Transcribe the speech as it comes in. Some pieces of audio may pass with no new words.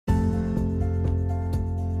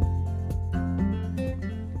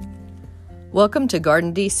Welcome to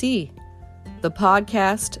Garden DC, the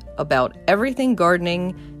podcast about everything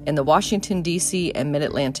gardening in the Washington, D.C. and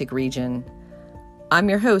Mid-Atlantic region. I'm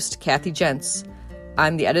your host, Kathy Jentz.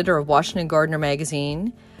 I'm the editor of Washington Gardener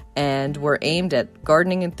magazine, and we're aimed at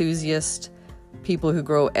gardening enthusiasts, people who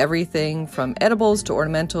grow everything from edibles to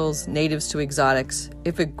ornamentals, natives to exotics.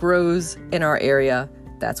 If it grows in our area,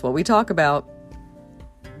 that's what we talk about.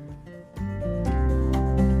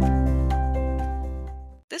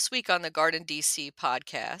 This week on the Garden DC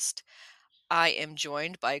podcast, I am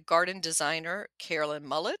joined by garden designer Carolyn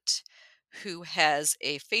Mullett, who has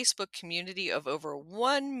a Facebook community of over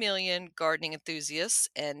 1 million gardening enthusiasts.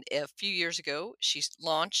 And a few years ago, she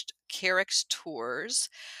launched Carex Tours,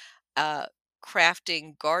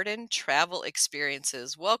 crafting garden travel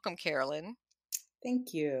experiences. Welcome, Carolyn.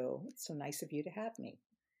 Thank you. It's so nice of you to have me.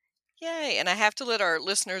 Yay. And I have to let our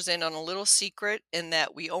listeners in on a little secret in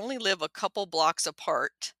that we only live a couple blocks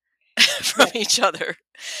apart from each other.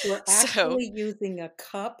 We're So, actually using a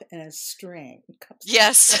cup and a string.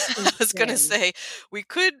 yes, I was going to say we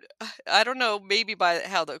could, I don't know, maybe by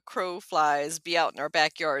how the crow flies, be out in our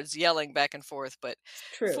backyards yelling back and forth. But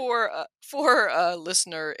True. for a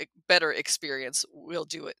listener better experience, we'll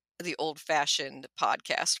do it the old-fashioned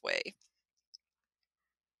podcast way.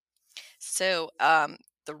 So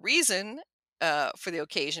the reason for the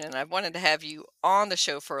occasion, and I've wanted to have you on the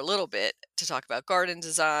show for a little bit to talk about garden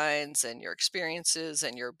designs and your experiences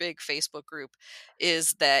and your big Facebook group,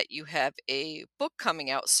 is that you have a book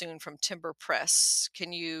coming out soon from Timber Press.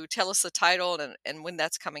 Can you tell us the title and when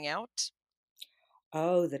that's coming out?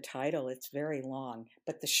 Oh, the title, it's very long.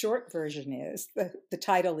 But the short version is, the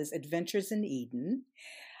title is Adventures in Eden.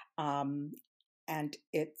 And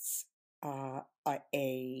it's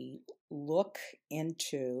a look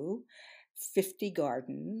into 50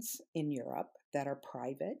 gardens in Europe that are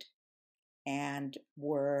private and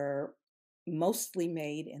were mostly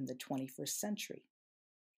made in the 21st century.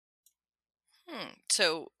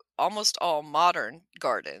 So almost all modern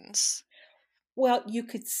gardens. Well, you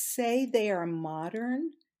could say they are modern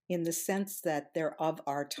in the sense that they're of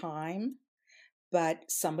our time, but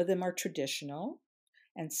some of them are traditional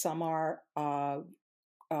and some are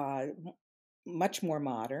much more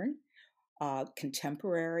modern.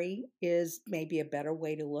 Contemporary is maybe a better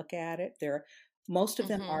way to look at it. Most of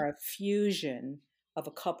them are a fusion of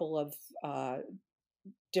a couple of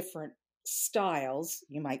different styles,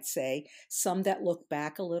 you might say. Some that look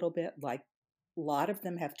back a little bit, like a lot of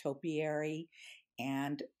them have topiary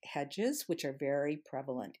and hedges, which are very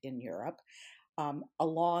prevalent in Europe,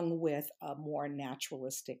 along with a more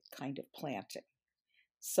naturalistic kind of planting.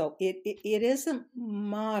 So it isn't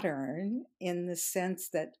modern in the sense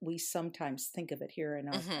that we sometimes think of it here in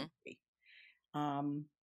our country.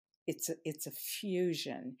 It's a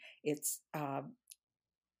fusion. It's a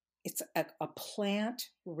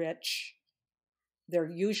plant-rich.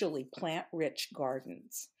 They're usually plant-rich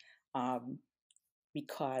gardens,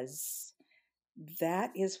 because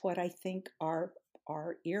that is what I think our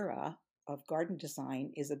era of garden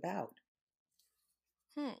design is about.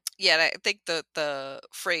 Yeah, and I think the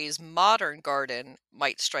phrase modern garden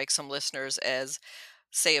might strike some listeners as,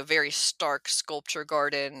 say, a very stark sculpture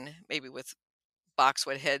garden, maybe with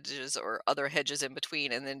boxwood hedges or other hedges in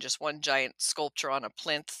between, and then just one giant sculpture on a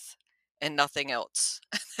plinth and nothing else.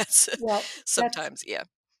 That's Well, sometimes, yeah.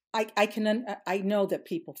 I know that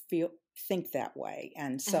people think that way,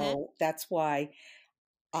 and so that's why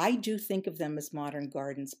I do think of them as modern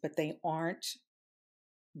gardens, but they aren't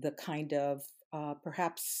the kind of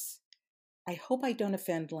perhaps. I hope I don't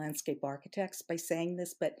offend landscape architects by saying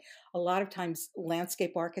this, but a lot of times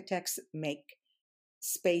landscape architects make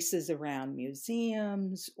spaces around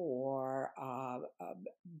museums or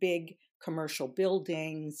big commercial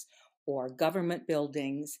buildings or government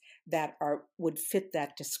buildings that would fit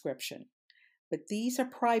that description. But these are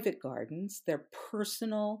private gardens. They're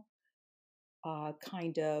personal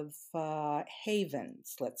kind of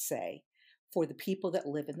havens, let's say, for the people that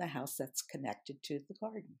live in the house that's connected to the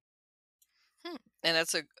garden. And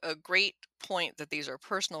that's a great point that these are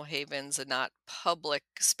personal havens and not public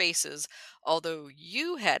spaces, although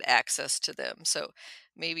you had access to them. So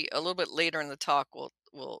maybe a little bit later in the talk,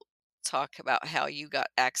 we'll talk about how you got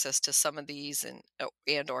access to some of these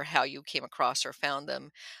and or how you came across or found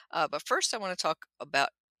them. But first, I want to talk about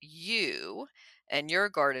you and your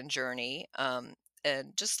garden journey.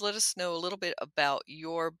 And just let us know a little bit about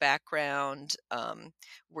your background.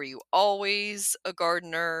 Were you always a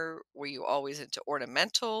gardener? Were you always into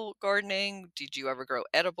ornamental gardening? Did you ever grow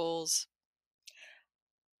edibles?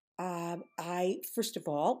 First of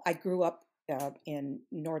all, I grew up in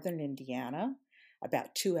northern Indiana,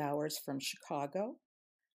 about 2 hours from Chicago.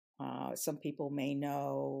 Some people may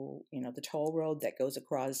know, the toll road that goes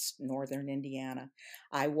across northern Indiana.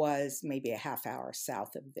 I was maybe a half hour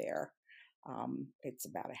south of there. It's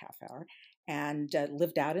about a half hour, and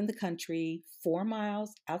lived out in the country, 4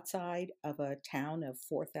 miles outside of a town of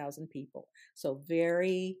 4,000 people. So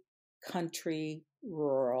very country,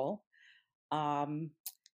 rural. Um,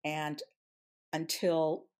 and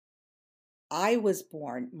until I was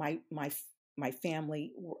born, my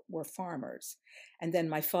family were farmers, and then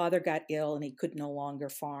my father got ill and he could no longer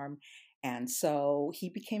farm, and so he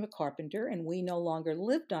became a carpenter, and we no longer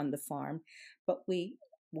lived on the farm, but we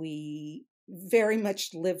very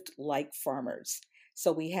much lived like farmers.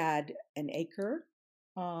 So we had an acre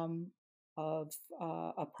um, of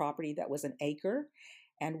a property that was an acre,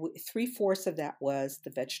 and 3/4 of that was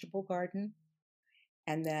the vegetable garden,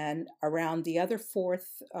 and then around the other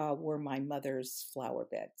fourth were my mother's flower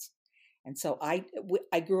beds. And so I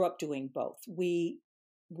grew up doing both. We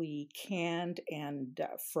canned and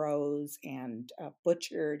froze and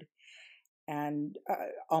butchered and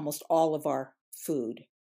almost all of our food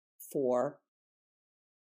for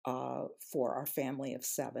for our family of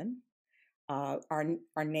seven.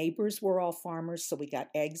 Our neighbors were all farmers, so we got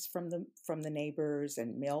eggs from the neighbors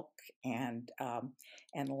and milk, and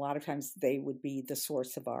a lot of times they would be the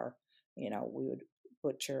source of our, we would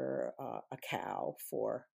butcher a cow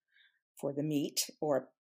for the meat or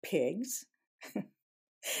pigs,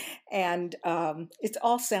 and it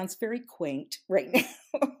all sounds very quaint right now,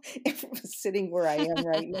 if I'm sitting where I am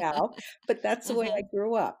right now, but that's the way I Hmm.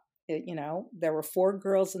 grew up. There were four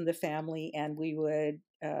girls in the family, and we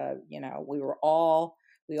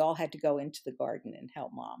all had to go into the garden and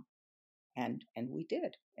help mom, and we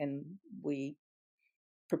did, and we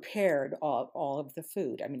prepared all of the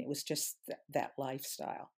food. I mean, it was just that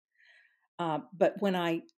lifestyle. But when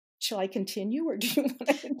I shall I continue, or do you want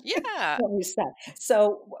to Yeah. let me stop?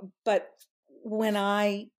 So, but when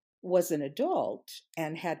I was an adult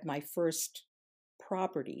and had my first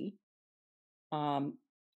property, um,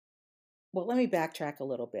 well, let me backtrack a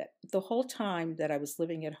little bit. The whole time that I was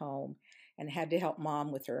living at home and had to help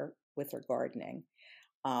mom with her gardening,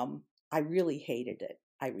 um, I really hated it.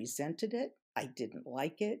 I resented it. I didn't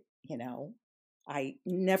like it. I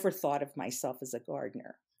never thought of myself as a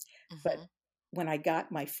gardener. But Hmm. when I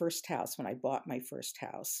got my first house, when I bought my first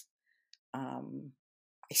house, um,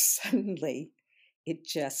 I suddenly, it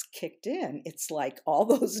just kicked in. It's like all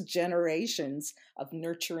those generations of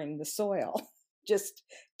nurturing the soil just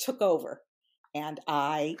took over. And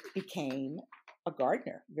I became a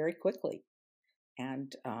gardener very quickly.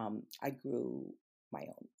 And I grew my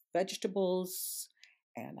own vegetables,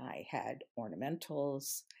 and I had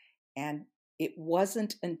ornamentals. And it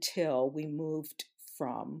wasn't until we moved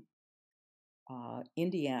from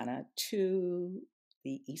Indiana to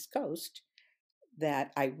the East Coast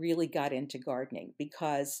that I really got into gardening,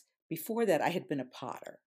 because before that I had been a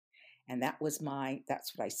potter, and that's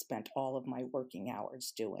what I spent all of my working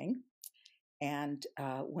hours doing. And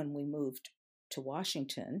when we moved to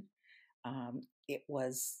Washington, it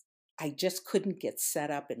was I just couldn't get set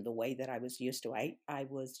up in the way that I was used to. I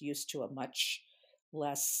was used to a much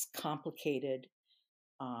less complicated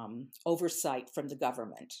oversight from the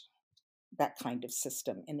government, that kind of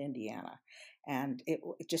system in Indiana. And it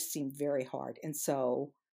just seemed very hard. And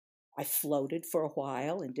so I floated for a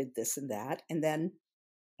while and did this and that. And then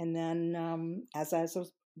as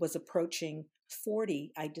was approaching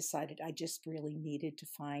 40, I decided I just really needed to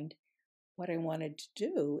find what I wanted to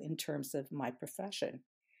do in terms of my profession.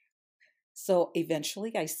 So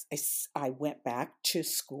eventually I went back to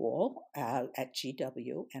school at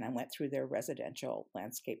GW, and I went through their residential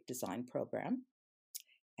landscape design program.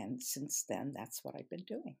 And since then, that's what I've been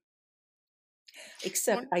doing.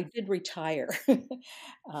 Except One. I did retire 2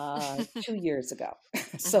 years ago,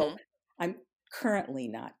 so Hmm. I'm currently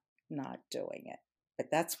not doing it. But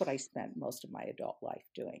that's what I spent most of my adult life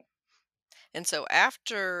doing. And so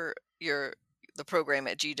after the program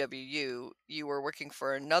at GWU, you were working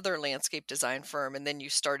for another landscape design firm, and then you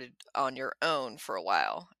started on your own for a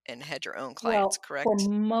while and had your own clients, Well, for correct?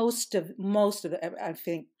 most of the, I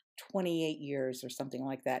think 28 years or something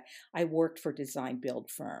like that, I worked for design build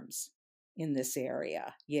firms in this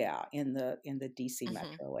area. Yeah, in the DC Hmm.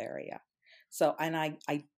 metro area. So, and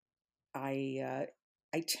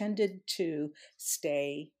I tended to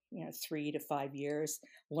stay, 3 to 5 years,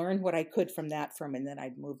 learn what I could from that firm, and then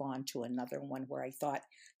I'd move on to another one where I thought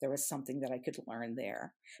there was something that I could learn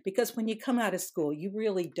there. Because when you come out of school, you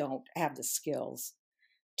really don't have the skills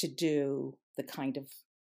to do the kind of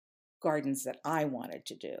gardens that I wanted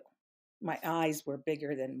to do. My eyes were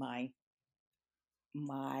bigger than my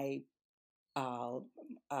uh,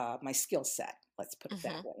 my skill set. Let's put it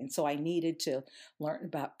that Mhm. way. And so I needed to learn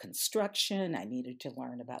about construction. I needed to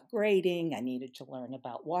learn about grading. I needed to learn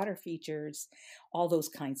about water features, all those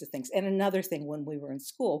kinds of things. And another thing, when we were in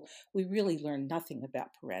school, we really learned nothing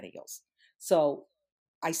about perennials. So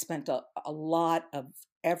I spent a lot of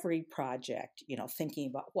every project, thinking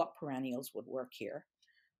about what perennials would work here,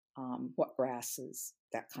 what grasses,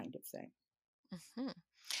 that kind of thing. Mhm.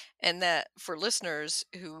 And that for listeners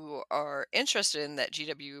who are interested in that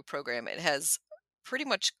GW program, it has pretty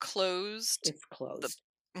much closed It's the closed.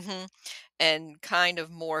 mhm, and kind of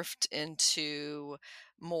morphed into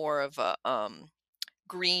more of a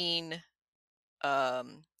green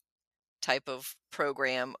um, type of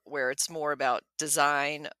program where it's more about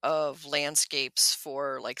design of landscapes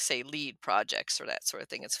for, like, say, lead projects or that sort of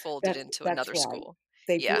thing. It's folded into That's another right. school.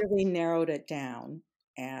 They've Yeah. really narrowed it down,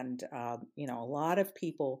 and a lot of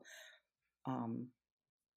people um,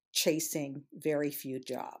 chasing very few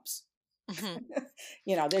jobs. Hmm.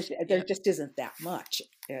 There Yeah. just isn't that much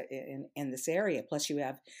in this area. Plus,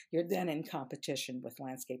 you're then in competition with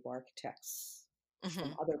landscape architects from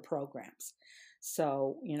Hmm. other programs.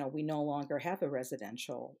 So we no longer have a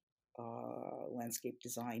residential landscape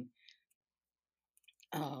design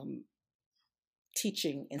um,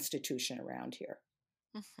 teaching institution around here.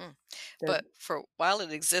 Hmm. They're But for while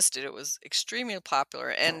it existed, it was extremely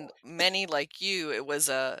popular, and many like you, it was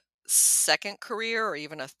a second career or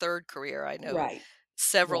even a third career. I know right,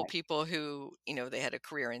 several right. people who, they had a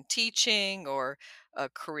career in teaching or a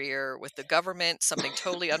career with the government, something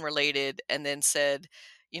totally unrelated, and then said,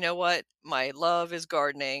 "You know what? My love is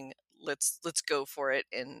gardening. Let's go for it."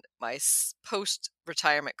 And my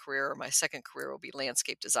post-retirement career or my second career will be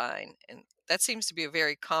landscape design, and that seems to be a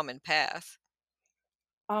very common path.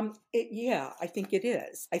 Yeah, I think it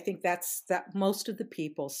is. I think that most of the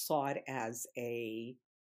people saw it as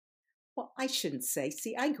well, I shouldn't say.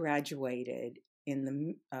 See, I graduated in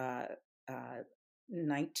the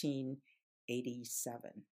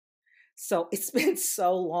 1987. So it's been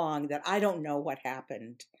so long that I don't know what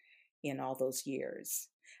happened in all those years.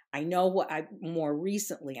 I know more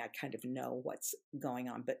recently, I kind of know what's going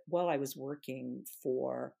on. But while I was working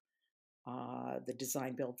for the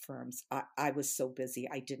design build firms, I was so busy,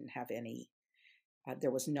 I didn't have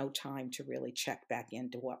there was no time to really check back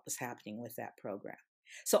into what was happening with that program.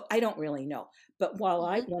 So I don't really know. But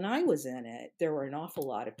Hmm. when I was in it, there were an awful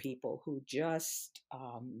lot of people who just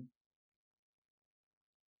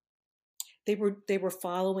they were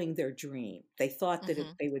following their dream. They thought that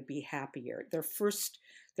Hmm. they would be happier. Their first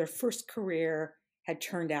career had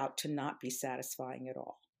turned out to not be satisfying at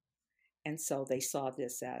all, and so they saw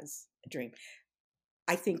this as a dream.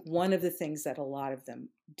 I think one of the things that a lot of them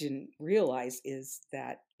didn't realize is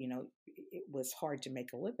that it was hard to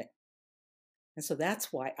make a living. And so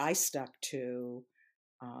that's why I stuck to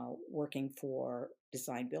working for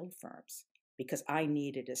design build firms, because I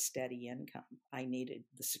needed a steady income. I needed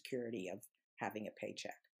the security of having a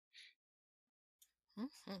paycheck.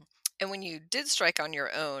 Hmm. And when you did strike on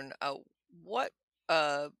your own, what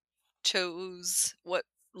uh, what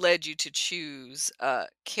led you to choose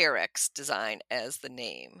Carex Design as the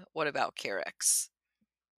name? What about Carex?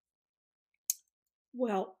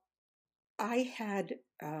 Well, I had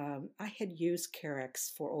used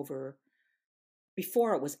Carex for over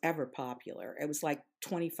before it was ever popular. It was like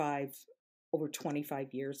 25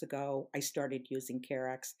 years ago. I started using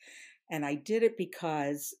Carex, and I did it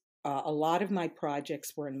because a lot of my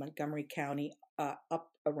projects were in Montgomery County,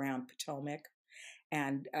 up around Potomac,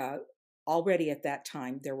 and already at that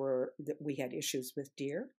time we had issues with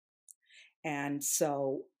deer, and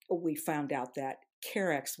so we found out that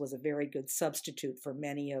Carex was a very good substitute for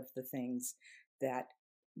many of the things that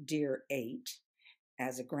deer ate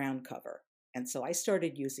as a ground cover. And so I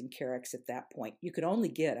started using Carex at that point. You could only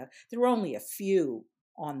there were only a few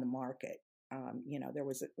on the market. There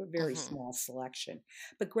was a very Hmm. small selection.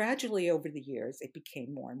 But gradually over the years, it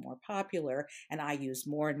became more and more popular, and I used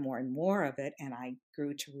more and more and more of it. And I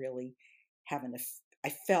grew to really I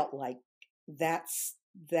felt like that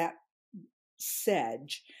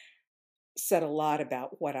sedge said a lot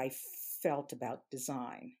about what I felt about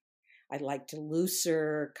design. I liked a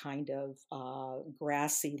looser, kind of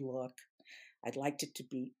grassy look. I'd liked it to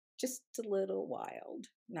be just a little wild,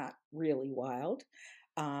 not really wild.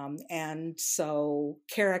 And so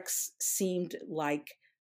Carex seemed like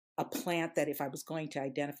a plant that if I was going to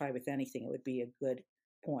identify with anything, it would be a good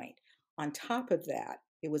point. On top of that,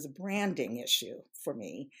 it was a branding issue for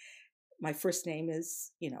me. My first name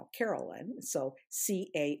is, Carolyn. So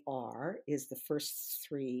CAR is the first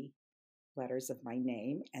three letters of my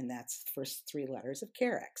name, and that's the first three letters of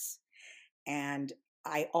Carex. And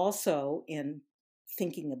I also, in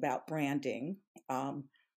thinking about branding, um,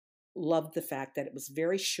 loved the fact that it was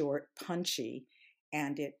very short, punchy,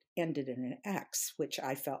 and it ended in an X, which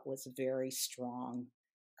I felt was a very strong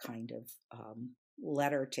kind of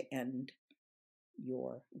letter to end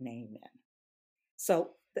your name in.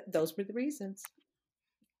 So those were the reasons.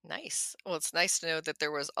 Nice. Well, it's nice to know that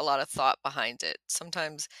there was a lot of thought behind it.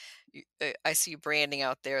 Sometimes I see branding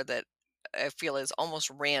out there that I feel is almost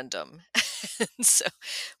random. So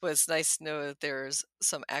well, it's nice to know that there's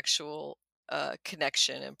some actual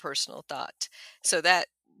connection and personal thought. So that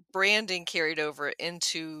branding carried over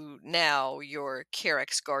into now your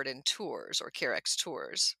Carex Garden Tours or Carex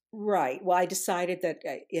Tours. Right. Well, I decided that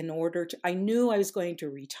in order to, I knew I was going to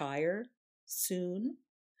retire soon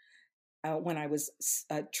when I was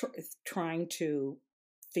trying to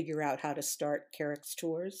figure out how to start Carrick's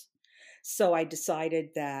Tours. So I decided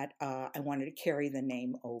that I wanted to carry the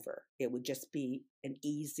name over. It would just be an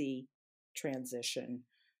easy transition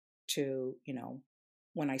to,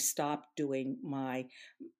 when I stopped doing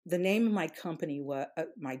the name of my company was,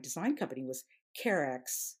 my design company was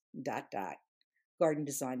Carex dot dot Garden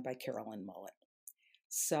Design by Carolyn Mullen.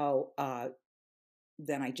 So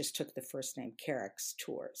then I just took the first name Carex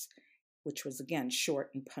Tours, which was again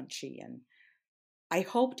short and punchy. And I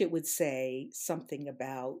hoped it would say something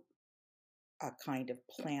about a kind of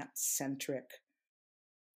plant centric,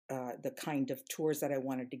 the kind of tours that I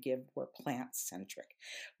wanted to give were plant centric.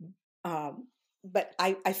 But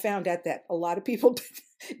I found out that a lot of people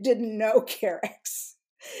didn't know Carex,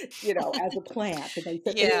 as a plant. And they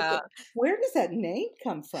Yeah. said, where does that name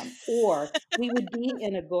come from? Or we would be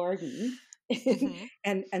in a garden Hmm.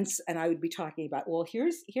 and I would be talking about, well,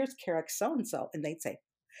 here's Carex so and so. And they'd say,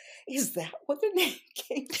 is that what the name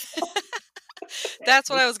came That's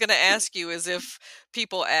what from? I was gonna ask you is if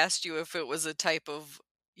people asked you if it was a type of,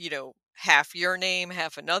 half your name,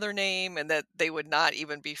 half another name, and that they would not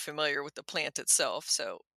even be familiar with the plant itself.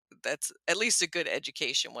 So that's at least a good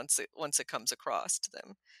education once it comes across to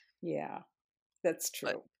them. Yeah, that's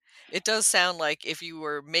But true. it does sound like if you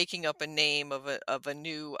were making up a name of a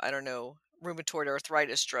new, I don't know, rheumatoid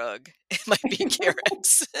arthritis drug, it might be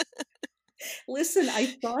Carex. Listen, I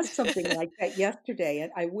saw something like that yesterday,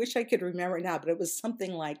 and I wish I could remember it now, but it was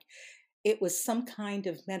something like it was some kind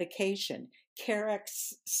of medication,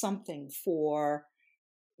 Carex something for,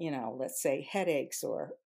 let's say headaches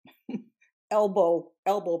or elbow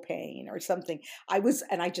pain or something.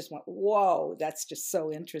 And I just went, whoa, that's just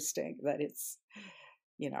so interesting that it's,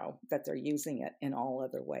 that they're using it in all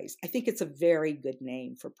other ways. I think it's a very good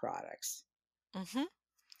name for products. Hmm.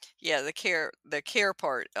 Yeah, the care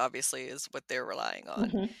part obviously is what they're relying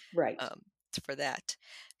on. Right. um, for that.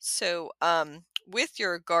 So, with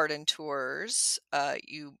your garden tours,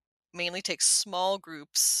 you mainly take small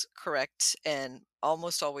groups, correct? And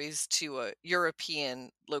almost always to a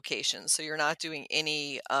European location. So you're not doing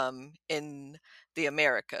any in the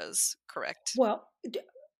Americas, correct? Well,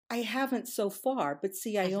 I haven't so far, but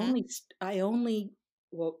see, Mm-hmm. I only,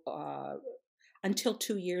 well, until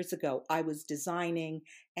 2 years ago, I was designing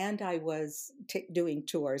and I was doing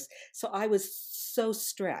tours. So I was so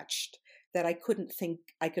stretched that I couldn't think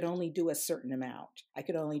I could only do a certain amount. I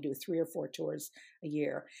could only do 3 or 4 tours a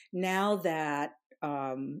year.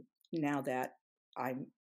 Um, now that I'm,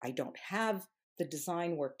 I don't have the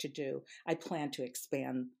design work to do, I plan to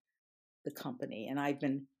expand the company, and I've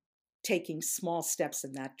been taking small steps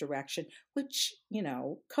in that direction, which,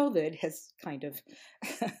 COVID has kind of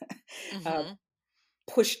uh, Mm-hmm.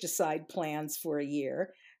 pushed aside plans for a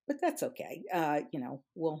year, but that's okay.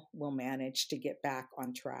 We'll manage to get back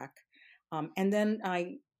on track. And then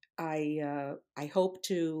I hope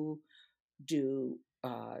to do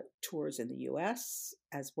tours in the U.S.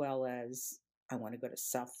 as well as I want to go to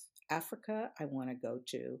South Africa. I want to go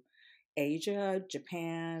to Asia,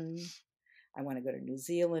 Japan. I want to go to New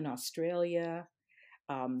Zealand, Australia.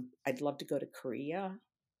 I'd love to go to Korea.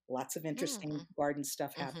 Lots of interesting garden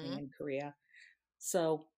stuff happening Mm-hmm. in Korea.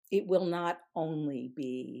 So it will not only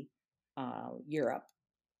be Europe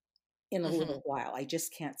in a Mm-hmm. little while. I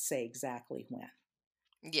just can't say exactly when.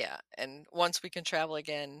 Yeah, and once we can travel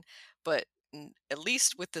again, but at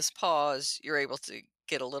least with this pause, you're able to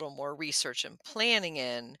get a little more research and planning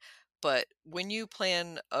in. But when you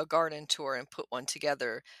plan a garden tour and put one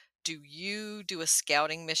together, do you do a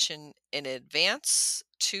scouting mission in advance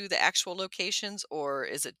to the actual locations, or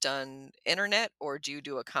is it done internet, or do you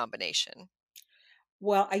do a combination?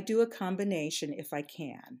 Well, I do a combination if I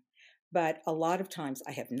can, but a lot of times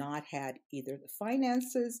I have not had either the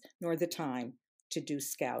finances nor the time to do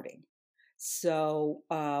scouting. So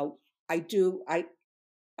I do.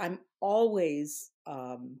 I'm always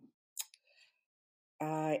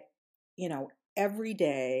uh, you know, every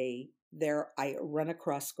day there I run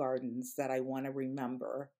across gardens that I want to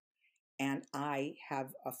remember, and I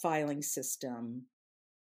have a filing system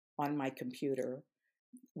on my computer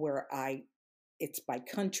where I it's by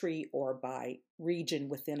country or by region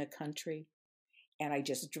within a country, and I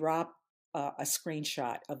just drop a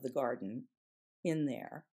screenshot of the garden in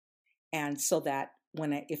there, and so that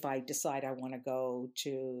if I decide I want to go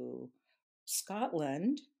to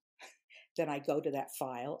Scotland, then I go to that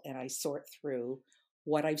file and I sort through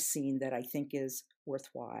what I've seen that I think is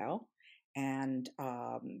worthwhile, and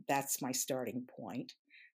that's my starting point.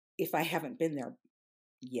 If I haven't been there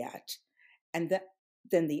yet, and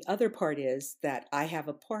then the other part is that I have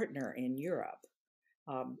a partner in Europe.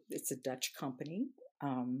 It's a Dutch company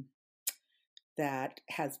um, that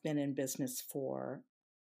has been in business for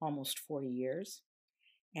almost 40 years.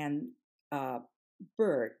 And uh,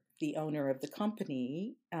 Bert, the owner of the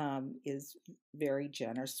company, is very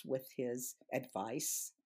generous with his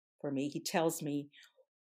advice for me. He tells me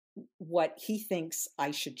what he thinks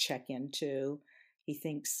I should check into. He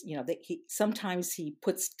thinks, that sometimes he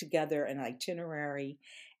puts together an itinerary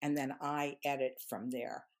and then I edit from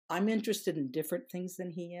there. I'm interested in different things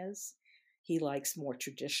than he is. He likes more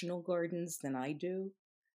traditional gardens than I do.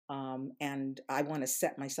 And I want to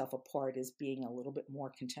set myself apart as being a little bit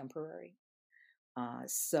more contemporary.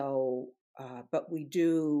 But we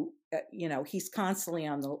do, he's constantly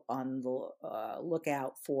on the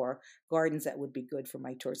lookout for gardens that would be good for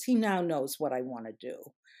my tours. He now knows what I want to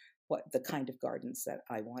do, what the kind of gardens that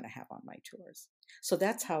I want to have on my tours. So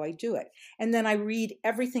that's how I do it. And then I read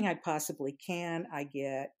everything I possibly can. I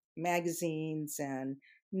get magazines and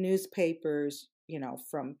newspapers,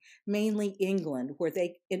 from mainly England,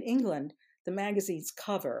 in England, the magazines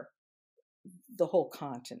cover the whole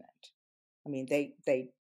continent. I mean, they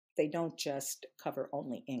don't just cover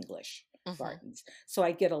only English Hmm. gardens. So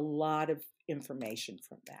I get a lot of information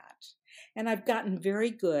from that. And I've gotten very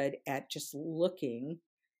good at just looking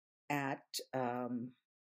at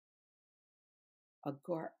a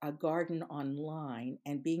garden online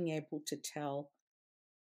and being able to tell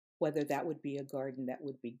whether that would be a garden that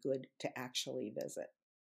would be good to actually visit.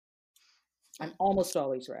 I'm almost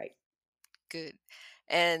always right. Good.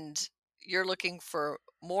 And you're looking for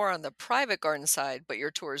more on the private garden side, but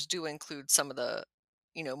your tours do include some of the,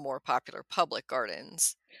 more popular public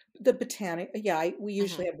gardens. The botanic, yeah, we Hmm.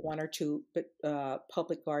 usually have one or two, but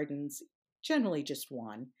public gardens, generally just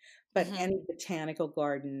one. But Hmm. any botanical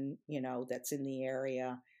garden, that's in the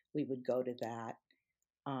area, we would go to that.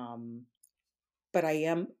 Um, but I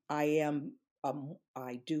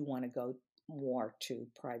do want to go more to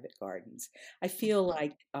private gardens. I feel Hmm.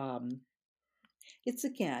 like it's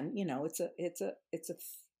again,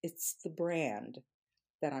 it's the brand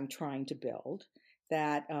that I'm trying to build.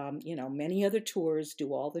 That many other tours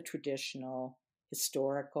do all the traditional,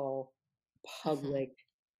 historical, Hmm. public,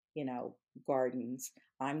 you know, gardens.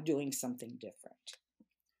 I'm doing something different.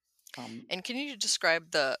 Um, And can you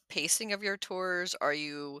describe the pacing of your tours? Are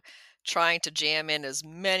you trying to jam in as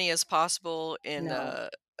many as possible no,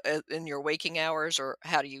 in your waking hours, or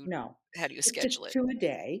no, how do you it's just schedule it? two a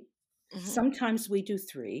day. Hmm. Sometimes we do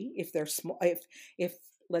three if they're small. If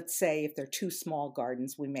let's say if they're two small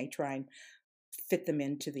gardens, we may try and fit them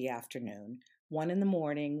into the afternoon. One in the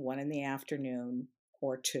morning, one in the afternoon,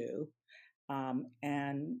 or two.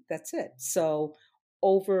 And that's it. So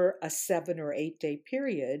over a 7 or 8 day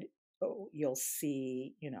period, you'll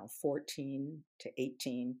see, 14 to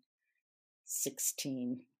 18,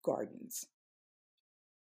 16 gardens.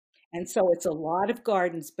 And so it's a lot of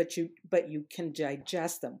gardens, but you can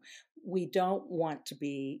digest them. We don't want to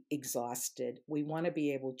be exhausted. We want to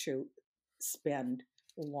be able to spend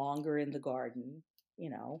longer in the garden, you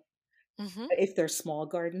know. Hmm. If they're small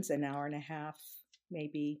gardens, an hour and a half,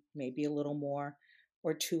 maybe a little more,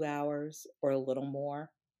 or 2 hours or a little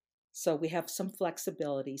more. So we have some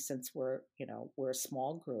flexibility since we're a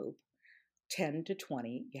small group, 10 to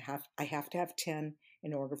 20. I have to have 10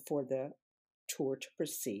 in order for the tour to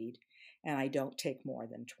proceed, and I don't take more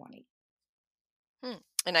than 20. Hmm.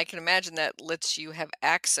 And I can imagine that lets you have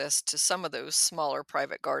access to some of those smaller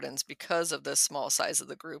private gardens because of the small size of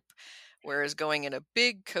the group. Whereas going in a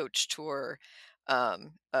big coach tour,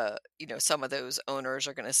 some of those owners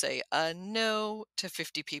are going to say no to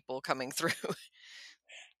 50 people coming through.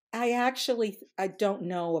 I don't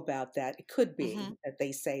know about that. It could Hmm. be that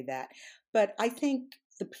they say that, but I think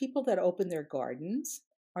the people that open their gardens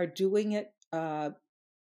are doing it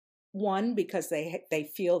one because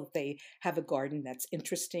they feel that they have a garden that's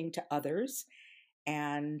interesting to others,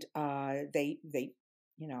 and they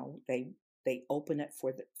you know they open it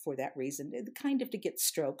for that reason, kind of to get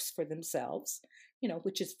strokes for themselves,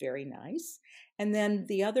 which is very nice. And then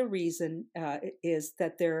the other reason is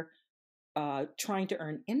that they're trying to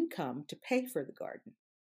earn income to pay for the garden.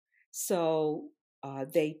 So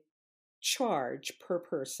they charge per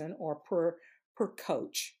person or per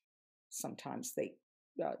coach. Sometimes they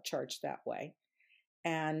charge that way.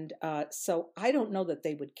 And so I don't know that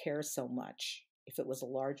they would care so much if it was a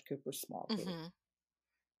large group or small group. Hmm.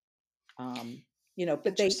 Um, but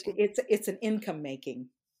Interesting. it's an income making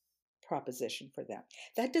proposition for them.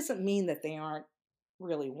 That doesn't mean that they aren't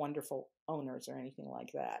really wonderful owners or anything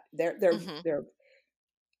like that. Hmm. They're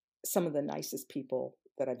some of the nicest people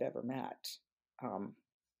that I've ever met. Um,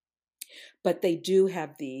 but they do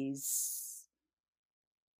have these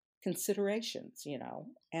considerations,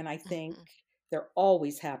 and I think Hmm. they're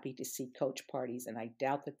always happy to see coach parties, and I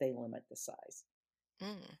doubt that they limit the size.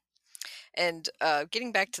 Mm. And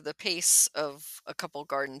getting back to the pace of a couple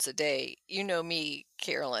gardens a day, you know me,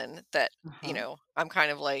 Carolyn, that Uh-huh. I'm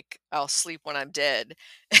kind of like I'll sleep when I'm dead,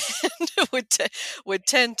 and would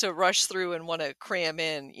tend to rush through and want to cram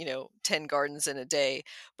in 10 gardens in a day.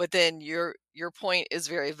 But then your point is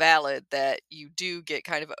very valid that you do get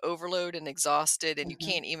kind of overload and exhausted, and you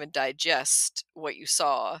Hmm. can't even digest what you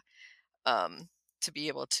saw, um, to be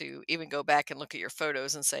able to even go back and look at your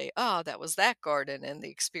photos and say, "Oh, that was that garden," and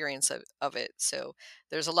the experience of it. So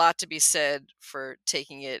there's a lot to be said for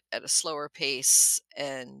taking it at a slower pace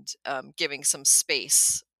and giving some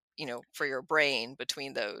space, for your brain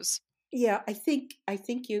between those. Yeah, I think I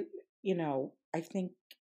think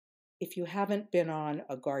if you haven't been on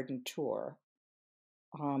a garden tour,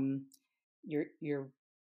 um, you're you're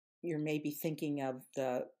you're maybe thinking of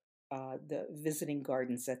the visiting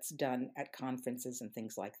gardens that's done at conferences and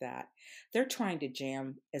things like that. They're trying to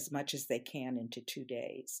jam as much as they can into 2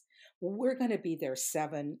 days. Well, we're going to be there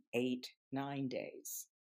 7, 8, 9 days,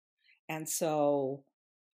 and so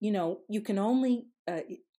you can only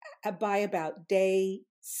by about day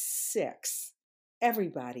 6,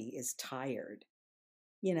 everybody is tired.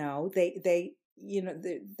 They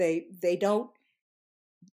don't,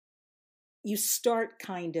 you start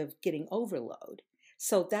kind of getting overload.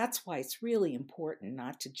 So that's why it's really important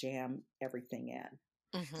not to jam everything in.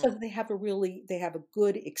 So Hmm. that they have a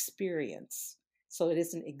good experience. So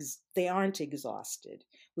they aren't exhausted.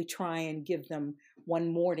 We try and give them one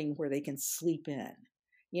morning where they can sleep in,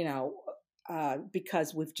 you know,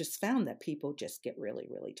 because we've just found that people just get really,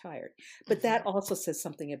 really tired. But Hmm. that also says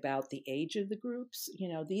something about the age of the groups.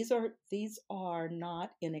 These are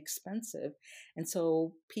not inexpensive, and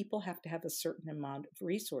so people have to have a certain amount of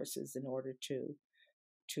resources in order to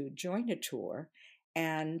join a tour.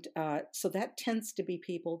 And so that tends to be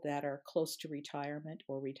people that are close to retirement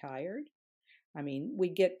or retired. I mean, we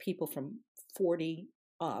get people from 40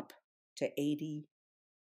 up to 80,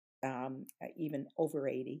 even over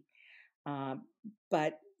 80. Um,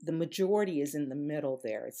 but the majority is in the middle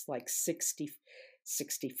there. It's like 60,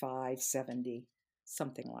 65, 70,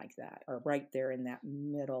 something like that, or right there in that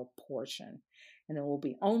middle portion. And there will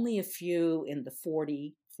be only a few in the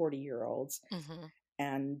 40-year olds, Hmm.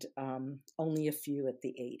 and only a few at the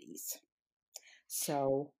 80s.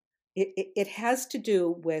 So it has to do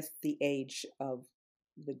with the age of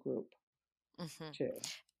the group Hmm. too.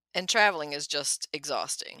 And traveling is just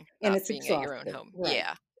exhausting, And not it's being at your own exhausting. home. Right,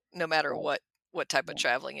 Yeah, no matter right, what type of right.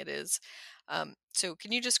 traveling it is. So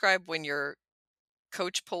can you describe when your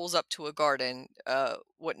coach pulls up to a garden,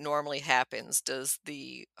 what normally happens? Does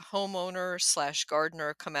the homeowner slash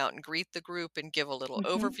gardener come out and greet the group and give a little Hmm.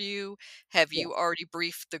 overview? Have Yeah. you already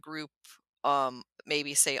briefed the group,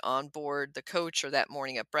 maybe say on board the coach or that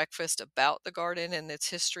morning at breakfast about the garden and its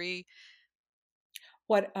history?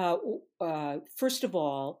 First of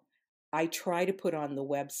all, I try to put on the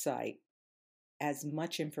website as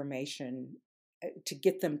much information to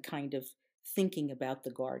get them kind of thinking about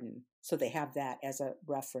the garden so they have that as a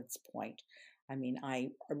reference point. I mean,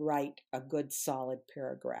 I write a good solid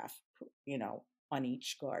paragraph, you know, on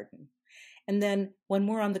each garden. And then when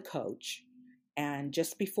we're on the coach, and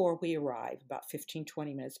just before we arrive, about 15,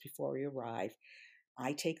 20 minutes before we arrive,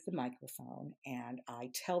 I take the microphone and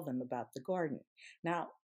I tell them about the garden. Now,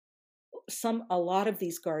 a lot of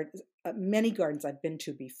these gardens, many gardens I've been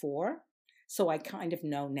to before, so I kind of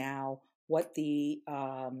know now what the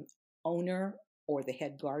owner or the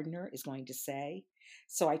head gardener is going to say.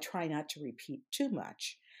 So I try not to repeat too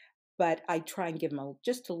much, but I try and give them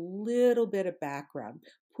just a little bit of background,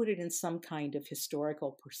 put it in some kind of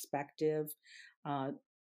historical perspective, uh,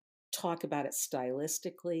 talk about it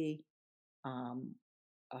stylistically, um,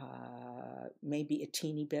 maybe a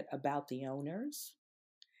teeny bit about the owners.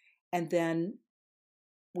 And then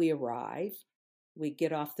we arrive, we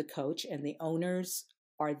get off the coach, and the owners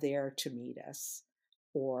are there to meet us.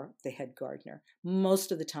 or the head gardener.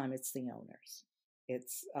 Most of the time, it's the owners.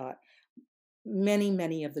 It's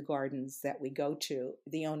many of the gardens that we go to,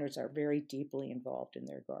 the owners are very deeply involved in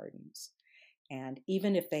their gardens. And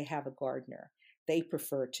even if they have a gardener, they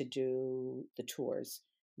prefer to do the tours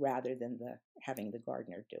rather than having the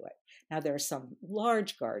gardener do it. Now, there are some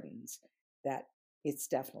large gardens that it's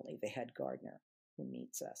definitely the head gardener who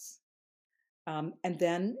meets us. And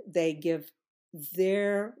then they give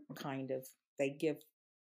their they give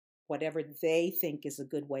whatever they think is a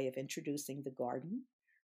good way of introducing the garden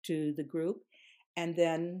to the group. And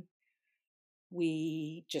then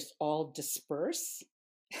we just all disperse.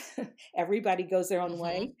 Everybody goes their own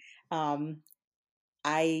way. Mhm. Um,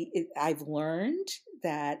 I've learned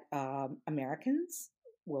that Americans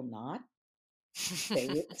will not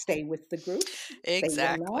stay with the group. They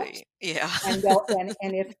will not, Exactly. Yeah.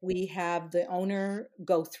 and if we have the owner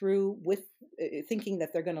go through with thinking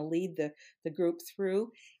that they're going to lead the group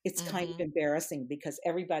through, it's kind of Mhm. embarrassing because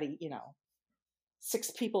everybody,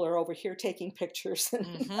 six people are over here taking pictures and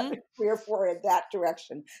Mhm. three or four in that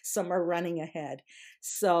direction. Some are running ahead.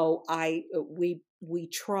 So we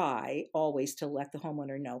try always to let the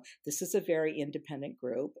homeowner know this is a very independent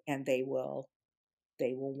group, and they will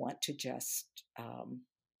want to just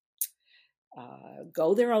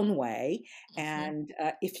go their own way. Mhm. And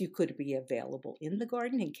if you could be available in the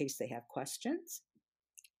garden in case they have questions,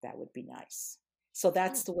 that would be nice. So Mm.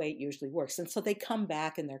 that's the way it usually works. And so they come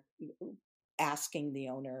back and they're asking the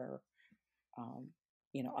owner, um,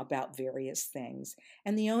 about various things.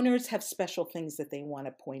 And the owners have special things that they want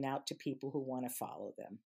to point out to people who want to follow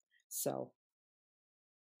them. So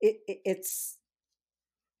it's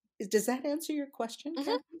does that answer your question, Mhm.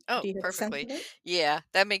 Kathy? Oh, Do you have a sense perfectly. of it? Yeah,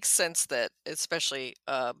 that makes sense that especially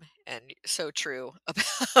and so true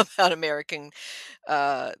about American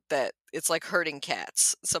that it's like herding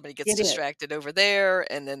cats. Somebody gets It is. distracted over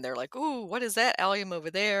there and then they're like, "Ooh, what is that allium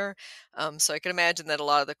over there?" So I can imagine that a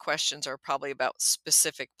lot of the questions are probably about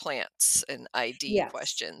specific plants and ID Yes.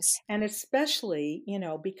 questions. And especially,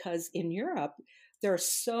 because in Europe, there are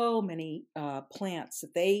so many plants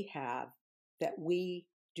that they have that we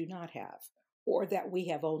do not have, or that we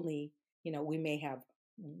have only, we may have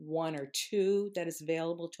one or two that is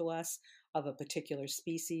available to us of a particular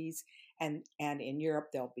species. And in Europe,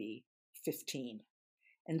 there'll be 15.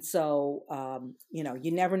 And so,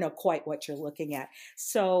 you never know quite what you're looking at.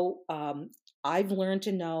 So, I've learned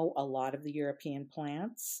to know a lot of the European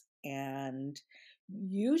plants, and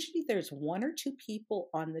usually there's one or two people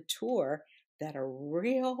on the tour that are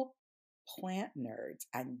real plant nerds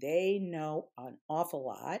and they know an awful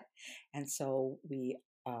lot. And so we,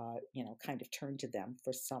 kind of turn to them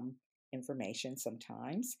for some information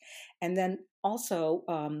sometimes. And then also,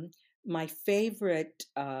 my favorite,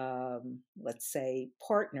 let's say,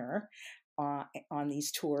 partner on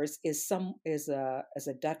these tours is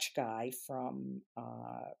a Dutch guy from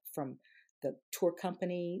the tour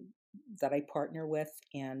company that I partner with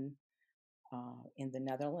in the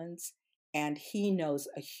Netherlands, and he knows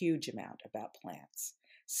a huge amount about plants.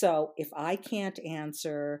 So if I can't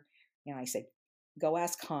answer, I say, go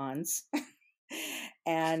ask Hans,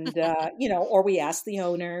 and or we ask the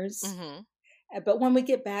owners. Mhm. But when we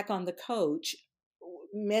get back on the coach,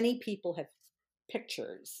 many people have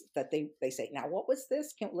pictures that they say, now what was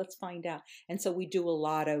this? Let's find out. And so we do a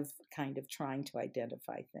lot of kind of trying to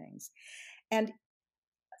identify things. And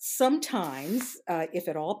sometimes, if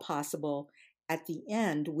at all possible, at the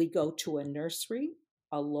end, we go to a nursery,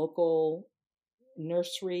 a local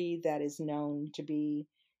nursery that is known to be,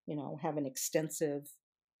 have an extensive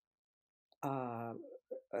uh,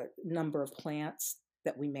 number of plants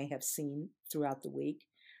that we may have seen throughout the week.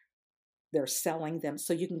 They're selling them.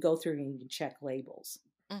 So you can go through and you can check labels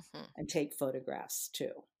Mhm. and take photographs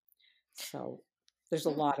too. So there's a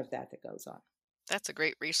Mm. lot of that goes on. That's a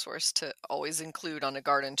great resource to always include on a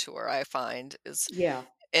garden tour, I find, is Yeah,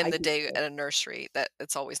 in I the do day too. at a nursery. That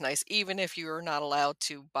it's always nice, even if you're not allowed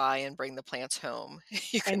to buy and bring the plants home.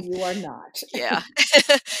 You can, And you are not. yeah.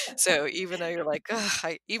 So even though you're like,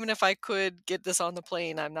 "Ugh, even if I could get this on the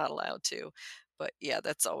plane, I'm not allowed to." But yeah,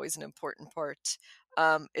 that's always an important part.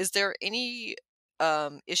 Is there any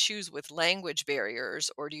issues with language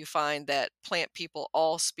barriers, or do you find that plant people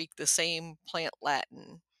all speak the same plant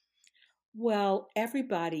Latin? Well,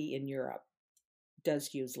 everybody in Europe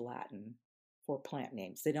does use Latin for plant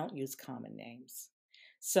names. They don't use common names.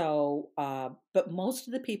 So, but most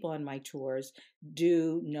of the people on my tours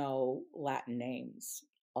do know Latin names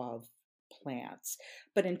of plants.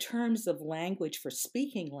 But in terms of language for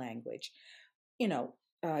speaking language,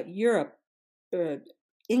 Europe, uh,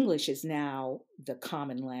 English is now the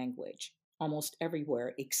common language almost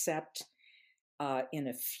everywhere except in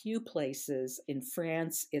a few places. In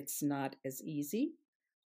France, it's not as easy.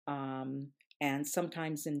 Um, and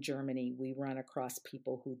sometimes in Germany, we run across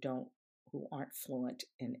people who aren't fluent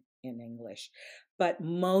in English. But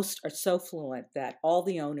most are so fluent that all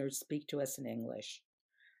the owners speak to us in English.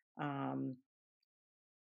 Um,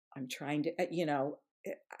 I'm trying to,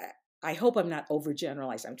 I hope I'm not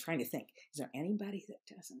overgeneralized. I'm trying to think, is there anybody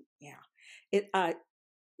that doesn't? Yeah. It,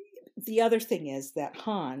 the other thing is that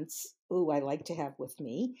Hans, who I like to have with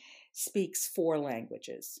me, speaks 4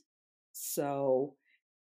 languages. So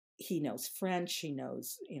he knows French, he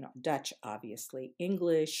knows, Dutch, obviously,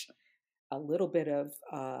 English, a little bit of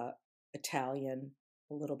Italian,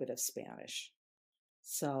 a little bit of Spanish.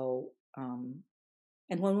 So,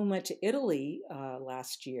 and when we went to Italy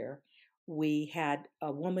last year, we had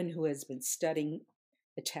a woman who has been studying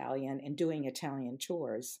Italian and doing Italian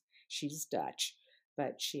tours. She's Dutch,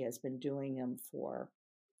 but she has been doing them for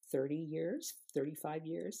 30 years, 35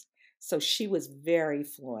 years. So she was very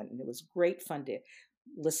fluent, and it was great fun to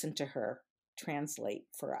listen to her translate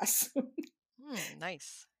for us.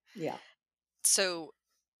 Nice. Yeah. So,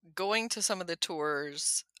 going to some of the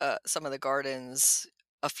tours, some of the gardens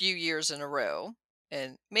a few years in a row,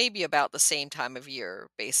 and maybe about the same time of year,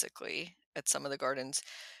 basically, at some of the gardens,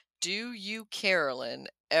 do you, Carolyn,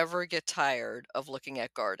 ever get tired of looking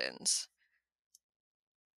at gardens?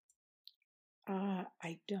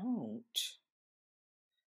 I don't.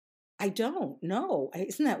 I don't know.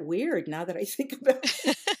 Isn't that weird now that I think about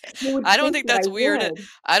it? You would I don't think think that I that's weird would.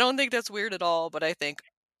 I don't think that's weird at all, but I think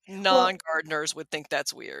Well, non-gardeners would think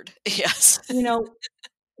that's weird. Yes. you know,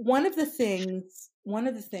 one of the things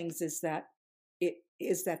is that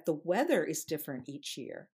the weather is different each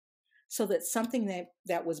year. So that something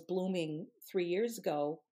that was blooming 3 years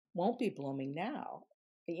ago won't be blooming now.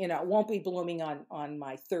 It won't be blooming on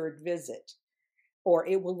my third visit, or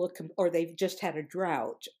it will look, or they've just had a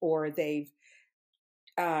drought, or they've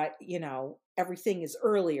everything is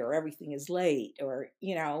early or everything is late, or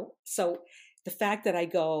so the fact that I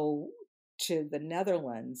go to the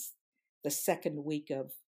Netherlands the second week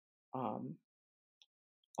of um,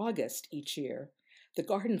 August each year, the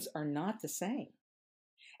gardens are not the same.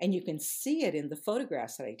 And you can see it in the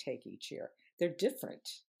photographs that I take each year. They're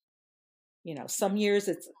different. Some years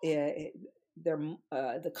the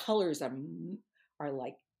colors are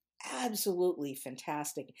like absolutely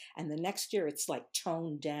fantastic, and the next year it's like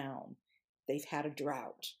toned down. They've had a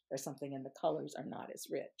drought or something, and the colors are not as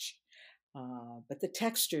rich. But the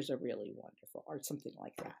textures are really wonderful, or something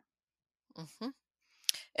like that. Mhm.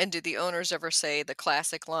 And do the owners ever say the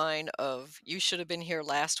classic line of, "You should have been here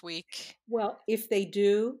last week"? Well, if they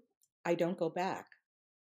do, I don't go back.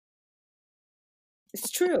 It's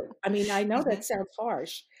true. I mean, I know Mhm, that sounds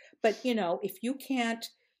harsh, but if you can't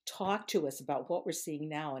talk to us about what we're seeing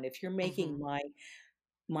now, and if you're making mhm,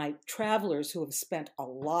 my travelers who have spent a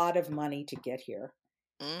lot of money to get here,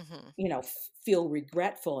 mhm, feel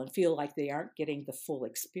regretful and feel like they aren't getting the full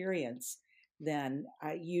experience, then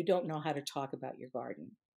you don't know how to talk about your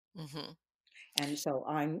garden. mhm, And so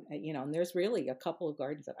and there's really a couple of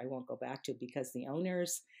gardens that I won't go back to because the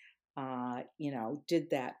owners, did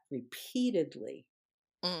that repeatedly.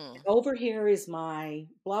 mm, Over here is my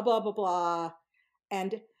blah, blah, blah, blah.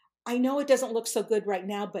 And I know it doesn't look so good right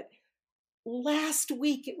now, but last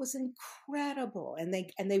week it was incredible. And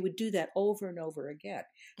they would do that over and over again.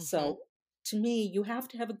 mhm, So to me, you have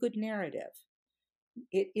to have a good narrative.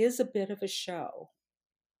 It is a bit of a show,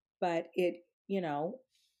 but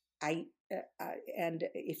I, and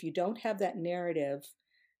if you don't have that narrative,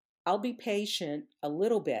 I'll be patient a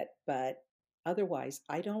little bit, but otherwise,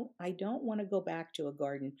 I don't want to go back to a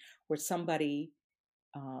garden where somebody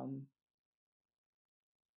um,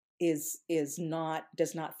 is not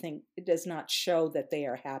does not think does not show that they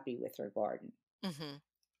are happy with their garden. mhm.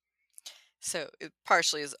 So, it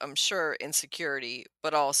partially is, I'm sure, insecurity,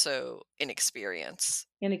 but also inexperience.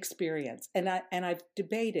 Inexperience. And I've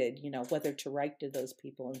debated, whether to write to those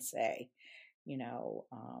people and say, you know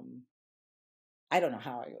I don't know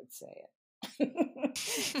how I would say it.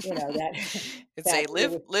 That It's that say, it "Live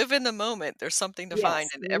was, live in the moment, there's something to find yes,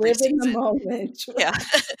 in every live in the season." moment. Yeah. Right.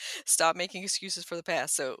 Stop making excuses for the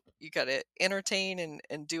past, so you gotta entertain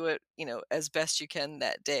and do it, as best you can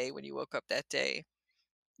that day when you woke up that day.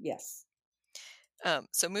 Yes.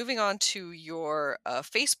 So moving on to your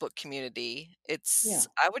Facebook community, Yeah.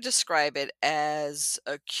 I would describe it as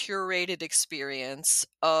a curated experience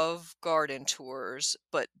of garden tours,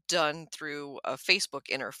 but done through a Facebook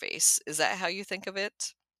interface. Is that how you think of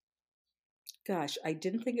it? Gosh, I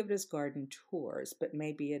didn't think of it as garden tours, but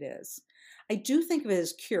maybe it is. I do think of it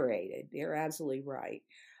as curated. You're absolutely right.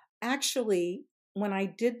 Actually, when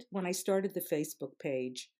I started the Facebook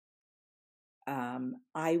page, um,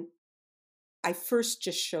 I I first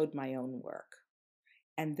just showed my own work,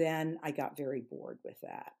 and then I got very bored with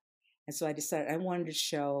that. And so I decided I wanted to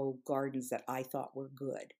show gardens that I thought were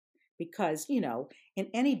good. Because, in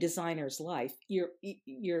any designer's life,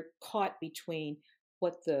 you're caught between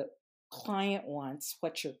what the client wants,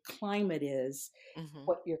 what your climate is, Mhm.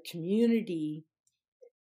 what your community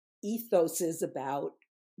ethos is about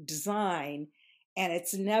design, and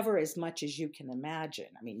it's never as much as you can imagine.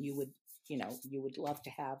 I mean, you would love to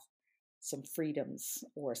have some freedoms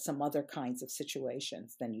or some other kinds of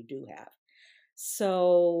situations than you do have.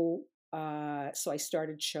 So I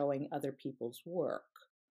started showing other people's work,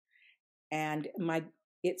 and my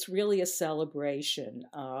it's really a celebration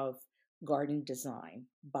of garden design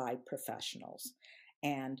by professionals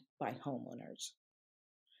and by homeowners.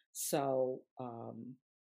 So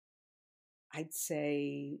I'd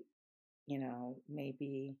say,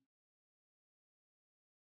 maybe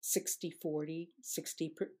 60-40,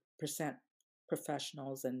 60%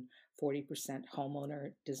 professionals and 40%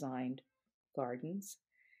 homeowner designed gardens.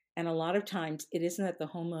 And a lot of times it isn't that the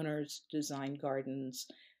homeowners design gardens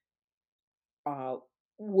uh,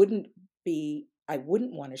 wouldn't I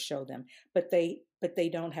wouldn't want to show them, but they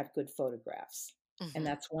don't have good photographs. And Mhm.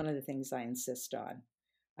 that's one of the things I insist on.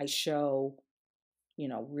 I show,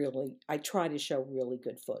 really, I try to show really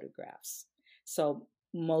good photographs. So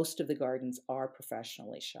most of the gardens are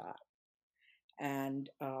professionally shot, and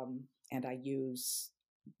I use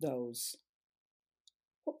those.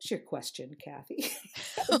 What was your question, Kathy?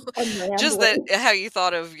 I'm Just that rambling. how you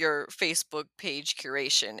thought of your Facebook page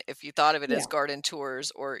curation, if you thought of it as Yeah, garden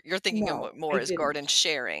tours or you're thinking of no, it I more as garden didn't.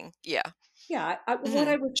 sharing. Yeah. Yeah, what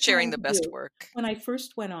I Mhm. was Sharing trying the to best do work. when I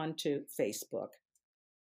first went on to Facebook,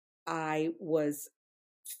 I was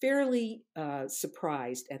fairly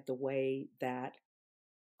surprised at the way that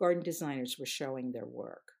garden designers were showing their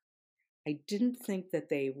work. I didn't think that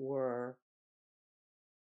they were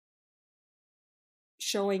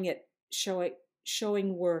showing it,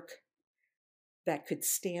 showing work that could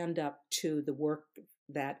stand up to the work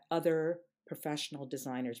that other professional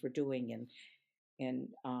designers were doing in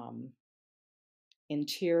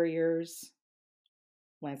interiors,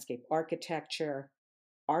 landscape architecture,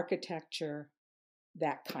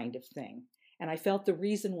 that kind of thing. And I felt the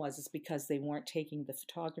reason was is because they weren't taking the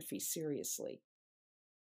photography seriously.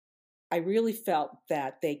 I really felt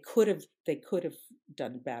that they could have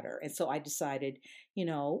done better. And so I decided, you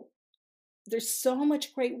know, there's so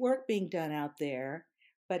much great work being done out there,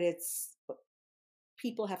 but it's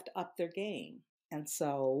people have to up their game. And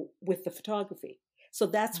so with the photography. So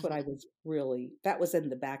that's what I Mhm. was really, that was in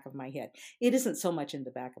the back of my head. It isn't so much in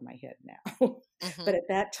the back of my head now, but Mhm. at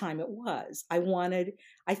that time it was.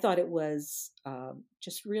 I thought it was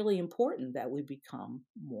just really important that we become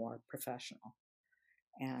more professional.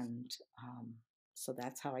 And um, so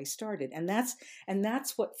that's how I started. And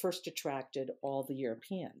that's what first attracted all the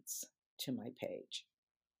Europeans to my page.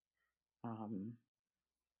 Um,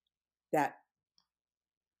 that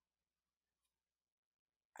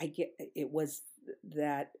it was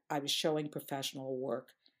that I was showing professional work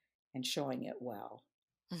and showing it well.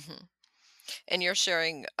 Mhm. And you're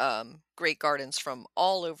sharing, great gardens from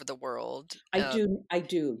all over the world. I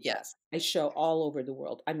do, Yeah. yes. I show all over the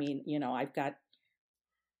world. I mean, I've got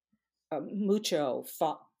mucho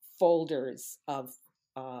folders of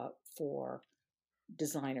uh, for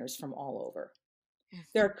designers from all over. Mhm.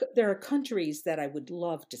 There are countries that I would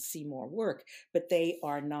love to see more work, but they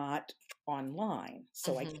are not online,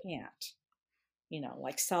 so I Mhm. can't.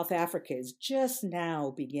 Like South Africa is just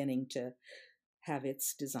now beginning to have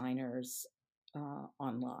its designers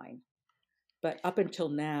online. But up until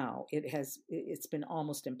now, it's been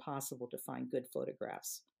almost impossible to find good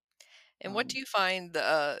photographs. And what Um, do you find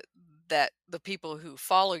that the people who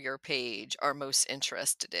follow your page are most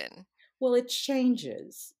interested in? well, it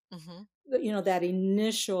changes. Mhm. That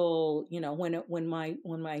initial, when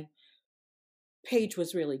my page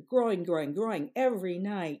was really growing, growing, growing every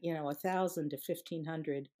night. 1,000 to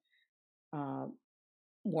 1,500 uh,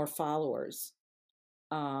 more followers.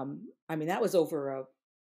 I mean, that was over a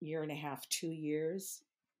year and a half, 2 years.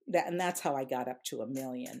 And that's how I got up to 1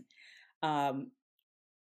 million. Um,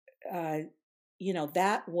 uh, you know,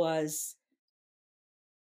 that was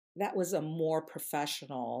a more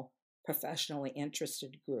professionally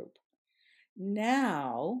interested group.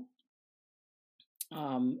 Now,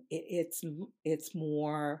 it's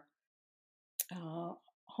more uh,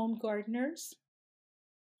 home gardeners.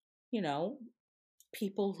 You know,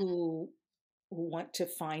 people who want to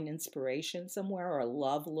find inspiration somewhere or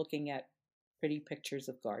love looking at pretty pictures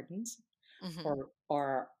of gardens Mhm.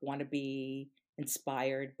 or want to be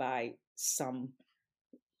inspired by some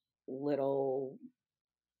little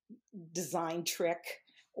design trick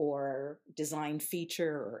or design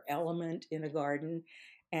feature or element in a garden,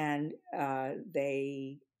 and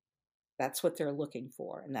they that's what they're looking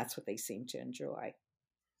for, and that's what they seem to enjoy.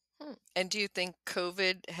 And do you think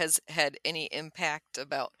COVID has had any impact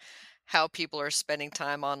about how people are spending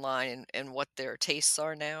time online and what their tastes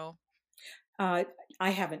are now? Uh,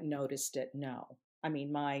 I haven't noticed it. No, I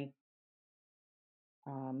mean my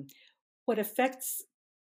um, what affects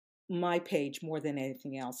my page more than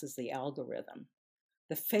anything else is the algorithm.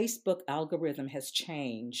 The Facebook algorithm has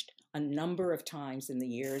changed a number of times in the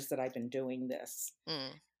years that I've been doing this.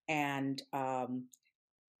 Mm, And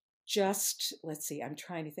just let's see, I'm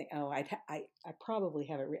trying to think. Oh, I probably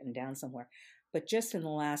have it written down somewhere. But just in the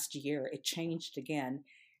last year, it changed again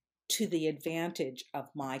to the advantage of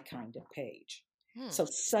my kind of page. hmm. So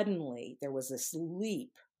suddenly there was this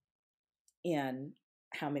leap in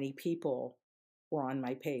how many people were on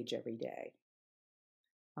my page every day.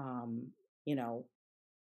 Um, you know,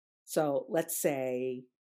 so let's say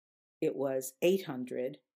it was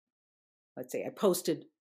 800. Let's say I posted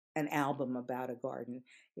an album about a garden,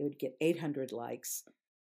 it would get 800 likes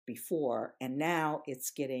before, and now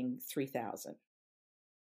it's getting 3,000.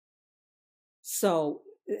 So,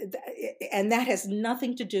 and that has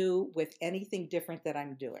nothing to do with anything different that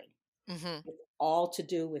I'm doing. Mhm. It's all to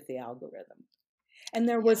do with the algorithm. And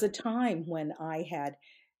there Yeah. was a time when I had,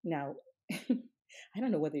 now, I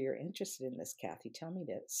don't know whether you're interested in this, Kathy. Tell me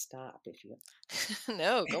to stop if you.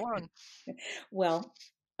 No, go on. Well,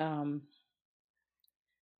 um,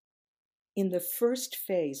 in the first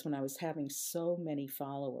phase, when I was having so many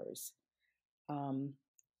followers, um,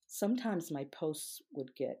 sometimes my posts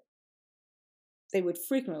would get, they would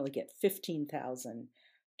frequently get 15,000,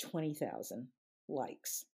 20,000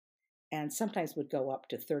 likes, and sometimes would go up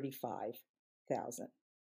to 35,000.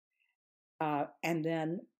 And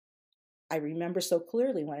then I remember so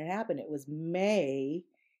clearly when it happened, it was May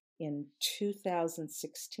in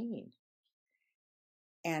 2016.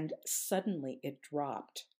 And suddenly it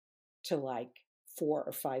dropped to like four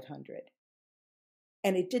or 500.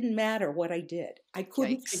 And it didn't matter what I did. I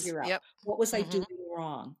couldn't Yikes. figure out Yep. what was I Mhm. doing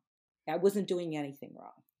wrong. I wasn't doing anything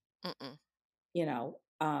wrong. Mm-mm.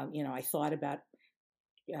 I thought about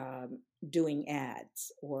doing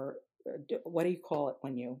ads or what do you call it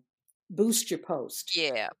when you boost your post?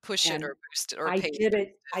 Yeah, push it And or boost it or pay to boost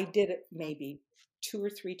I did it it. maybe 2 or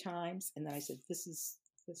 3 times, and then I said, this is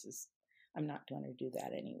I'm not gonna do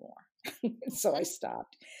that anymore." So I Mhm.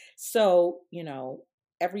 stopped. So,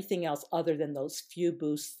 everything else other than those few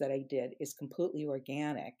boosts that I did is completely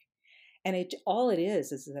organic, and it is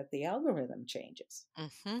that the algorithm changes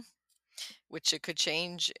Mhm. Which it could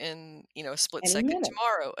change in, a split any second minute.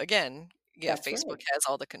 tomorrow. Again, yeah, That's Facebook right. has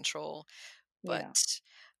all the control, but, Yeah.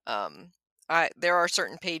 um, there are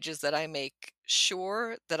certain pages that I make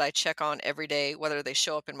sure that I check on every day whether they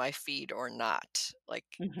show up in my feed or not, like,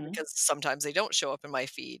 Mhm. because sometimes they don't show up in my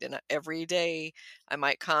feed, and, every day I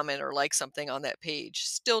might comment or like something on that page,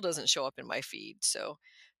 still doesn't show up in my feed, so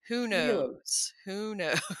who Really knows? Who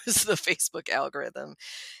knows the Facebook algorithm?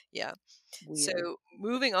 Yeah. weird. So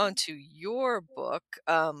moving on to your book,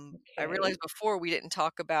 I Okay. realized before we didn't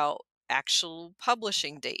talk about actual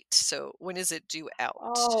publishing date. So when is it due out?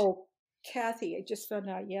 Oh, Kathy, I just found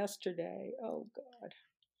out yesterday. Oh god.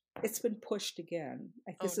 It's been pushed again.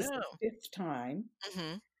 Oh This is no. the 5th time.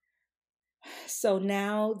 Hmm. So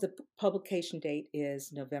now the publication date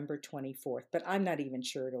is November 24th, but I'm not even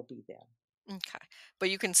sure it'll be then. Okay. But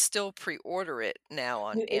you can still pre-order it now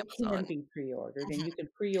on It can Amazon. be pre-ordered, and Hmm. you can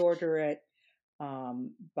pre-order it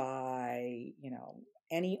by,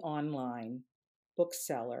 any online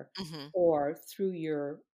bookseller Hmm. or through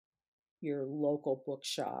your local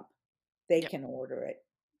bookshop. They Yep. can order it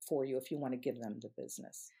for you if you want to give them the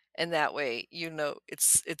business. And that way,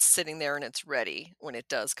 it's sitting there and it's ready when it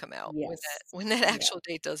does come out, when that Yes. when that Yeah. actual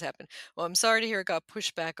date does happen. Well, I'm sorry to hear it got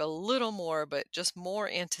pushed back a little more, but just more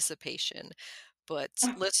anticipation. But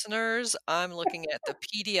listeners, I'm looking at the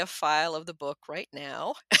PDF file of the book right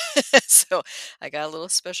now. So I got a little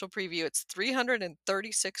special preview. It's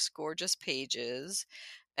 336 gorgeous pages.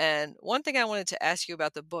 And one thing I wanted to ask you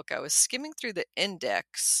about the book, I was skimming through the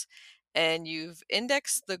index, and you've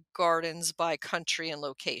indexed the gardens by country and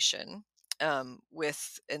location.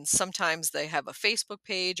 And sometimes they have a Facebook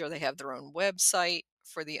page or they have their own website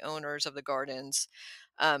for the owners of the gardens.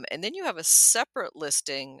 And then you have a separate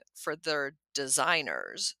listing for their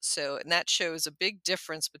designers. So, and that shows a big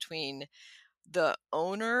difference between the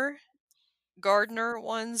owner gardener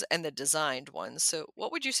ones and the designed ones. So,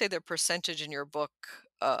 what would you say the percentage in your book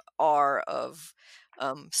are of?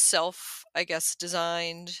 self, I guess,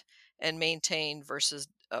 designed and maintained versus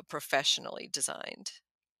professionally designed?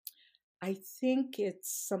 I think it's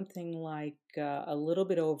something like a little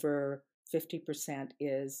bit over 50%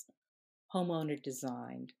 is homeowner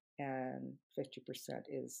designed and 50%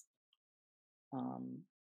 is um,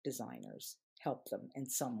 designers help them in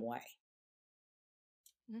some way.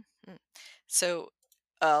 Mhm. So,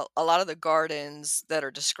 a lot of the gardens that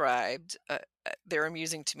are described, they're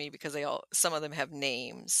amusing to me because some of them have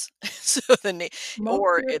names. So the name, Most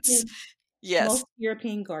or it's European yes, most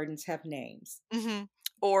European gardens have names. hmm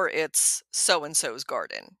or it's so and so's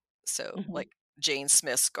garden. So Mhm. like Jane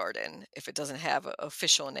Smith's garden, if it doesn't have an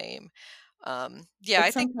official name. Yeah, It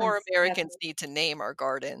I think more sometimes has. Americans need to name our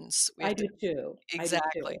gardens. We I have to do too. I do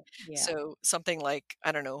exactly. too. Yeah. So something like,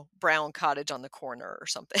 I don't know, Brown Cottage on the corner or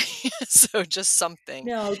something. So just something.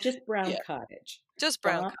 No, just Brown Yeah, Cottage. just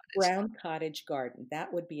Brown Cottage. Brown Cottage Garden.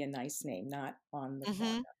 That would be a nice name, not on the Mhm.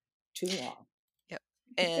 corner. Too long. Yep.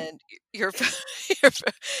 And you're you're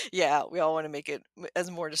yeah, we all wanna make it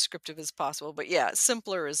as more descriptive as possible, but yeah,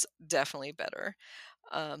 simpler is definitely better.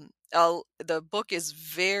 The book is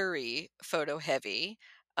very photo heavy,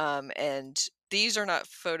 and these are not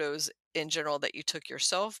photos in general that you took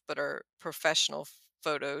yourself, but are professional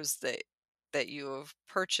photos that you have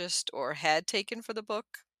purchased or had taken for the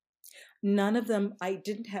book. None of them I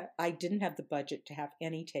didn't have the budget to have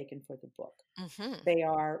any taken for the book. Hmm. They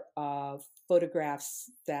are photographs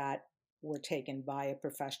that were taken by a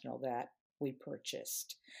professional that we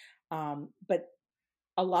purchased. But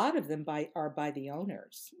a lot of them are by the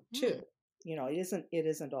owners Hmm. too. It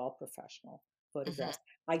isn't all professional Hmm. photographs.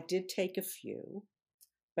 I did take a few,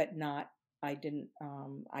 but not I didn't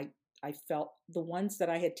I felt the ones that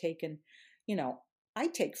I had taken, you know, I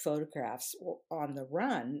take photographs on the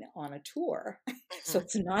run on a tour. So Hmm.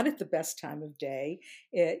 it's not at the best time of day.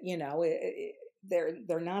 They're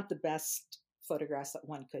not the best photographs that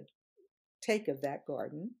one could take of that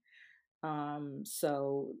garden.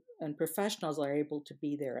 So and professionals are able to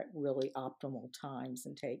be there at really optimal times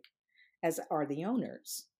and take, as are the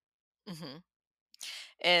owners. Hmm.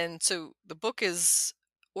 And so the book is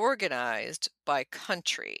organized by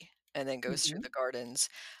country and then goes through Hmm. the gardens.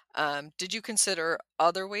 Did you consider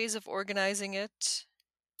other ways of organizing it?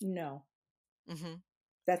 No, Hmm.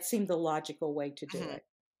 that seemed the logical way to do Hmm. it.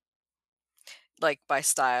 Like by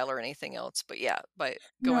style or anything else, but yeah, by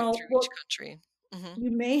going No, through each well, country. Hmm.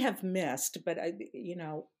 you may have missed, but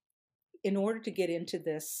in order to get into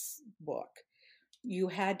this book, you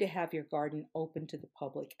had to have your garden open to the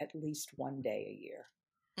public at least one day a year.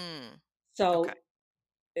 Mm, okay. So,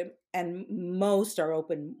 and most are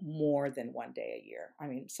open more than one day a year. I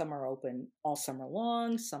mean, some are open all summer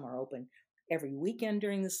long, some are open every weekend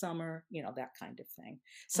during the summer, that kind of thing.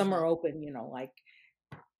 Some Hmm. are open, like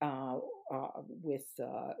uh, with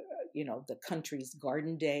the country's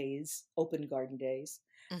garden days, open garden days,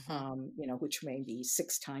 Hmm. which may be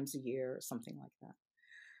 6 times a year or something like that.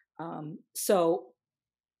 So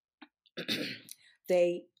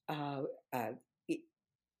they it,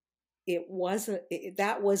 it wasn't it,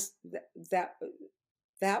 that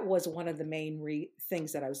was one of the main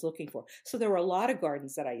things that I was looking for. So there were a lot of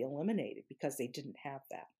gardens that I eliminated because they didn't have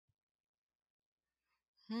that.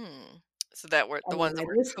 Hmm. So that were I the mean, ones that my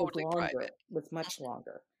were list was totally private. longer, was much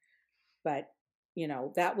longer, but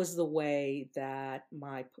that was the way that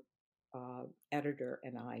my editor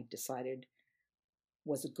and I decided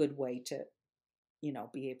was a good way to,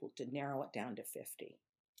 be able to narrow it down to 50.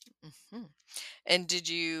 Hmm. And did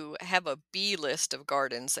you have a B list of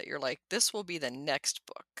gardens that you're like, this will be the next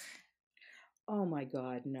book? Oh my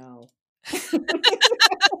God, no.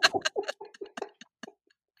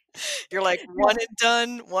 You're like one No, and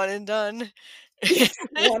done, one and done. yes,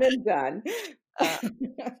 one and done. uh,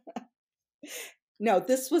 No,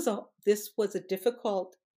 this was a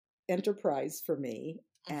difficult enterprise for me,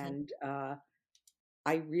 mhm. and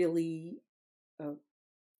I really, uh,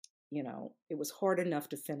 it was hard enough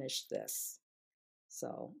to finish this.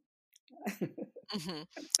 So, Mhm.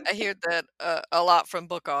 I hear that a lot from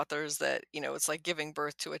book authors that, it's like giving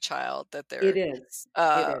birth to a child that it they're is.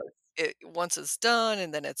 It uh is. once it's done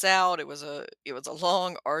and then it's out, it was a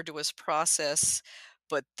long arduous process.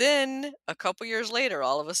 But then a couple years later,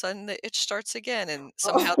 all of a sudden the itch starts again and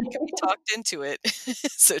somehow they can be Oh. talked into it.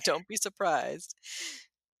 So don't be surprised.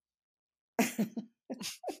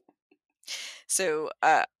 So,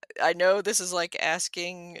 I know this is like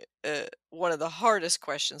asking one of the hardest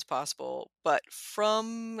questions possible, but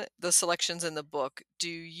from the selections in the book, do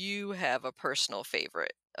you have a personal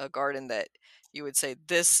favorite? A garden that you would say,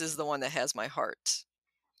 this is the one that has my heart?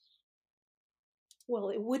 Well,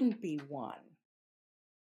 it wouldn't be one.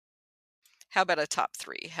 How about a top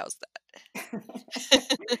 3? How's that?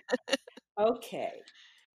 Okay.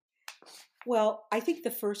 Well, I think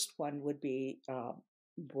the first one would be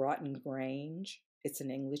Broughton Grange. It's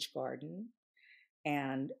an English garden.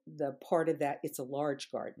 And the part of that, it's a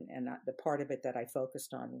large garden. And the part of it that I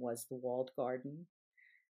focused on was the walled garden.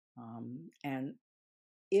 And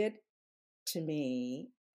it, to me,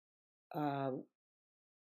 uh,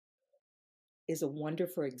 is a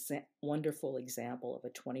wonderful example of a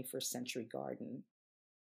 21st century garden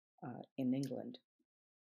in England.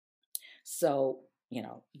 So,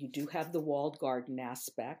 you do have the walled garden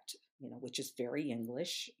aspect, which is very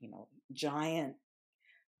English, giant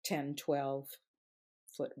 10,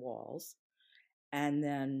 12-foot walls. And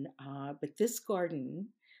then, but this garden,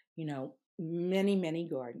 many, many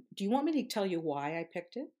gardens. Do you want me to tell you why I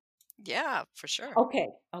picked it? Yeah, for sure. Okay,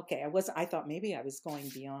 okay. I thought maybe I was going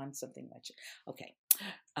beyond something much. Okay.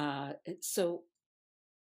 Uh, so,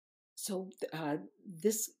 so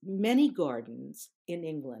this many gardens in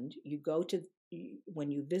England,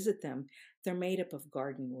 when you visit them, they're made up of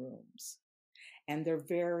garden rooms, and they're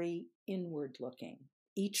very inward looking.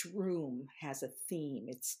 Each room has a theme.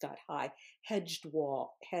 It's got high hedge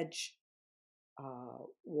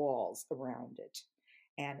walls around it,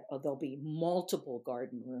 and there'll be multiple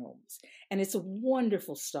garden rooms, and it's a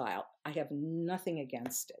wonderful style. I have nothing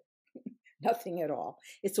against it, nothing at all.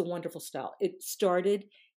 It's a wonderful style. It started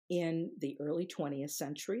in the early 20th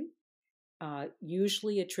century,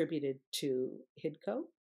 usually attributed to Hidcote,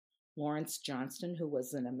 Lawrence Johnston, who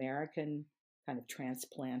was an American kind of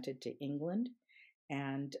transplanted to England.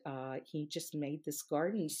 And he just made this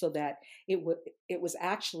garden so that it was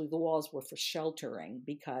actually, the walls were for sheltering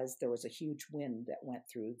because there was a huge wind that went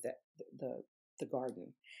through the the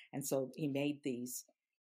garden, and so he made these,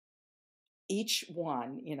 each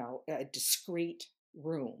one, a discrete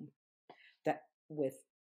room that with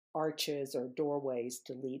arches or doorways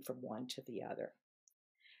to lead from one to the other.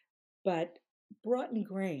 But Broughton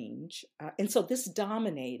Grange, and so this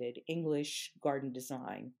dominated English garden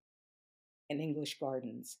design and English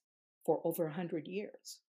gardens for over 100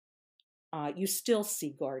 years. You still see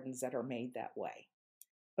gardens that are made that way.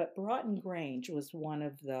 But Broughton Grange was one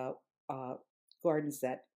of the gardens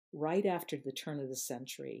that, right after the turn of the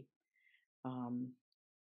century, um,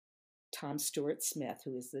 Tom Stuart Smith,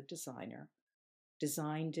 who is the designer,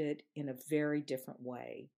 designed it in a very different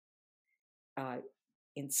way. Uh,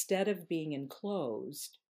 Instead of being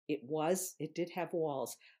enclosed, it did have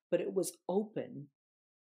walls, but it was open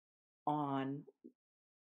on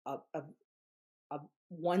a, a, a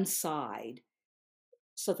one side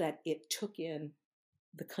so that it took in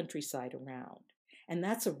the countryside around. And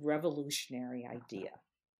that's a revolutionary idea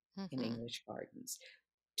in Mhm. English gardens,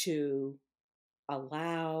 to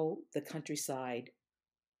allow the countryside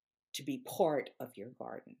to be part of your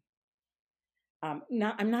garden.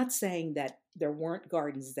 I'm not saying that there weren't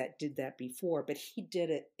gardens that did that before, but he did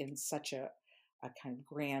it in such a kind of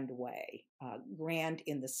grand way. Grand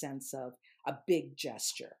in the sense of a big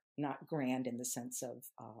gesture, not grand in the sense of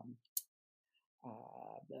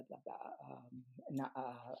blah, blah, blah, not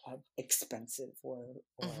expensive or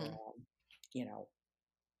Mhm. you know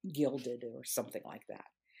gilded or something like that.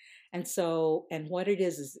 And so, and what it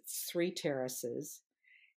is it's three terraces,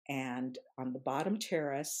 and on the bottom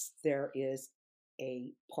terrace there is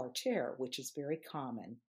a parterre, which is very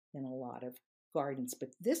common in a lot of gardens. But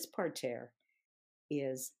this parterre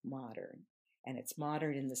is modern, and it's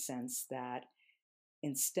modern in the sense that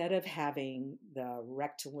instead of having the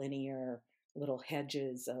rectilinear little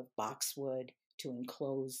hedges of boxwood to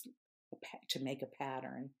enclose to make a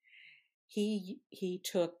pattern, he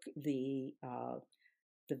took the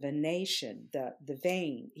venation, the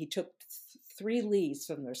vein. He took three leaves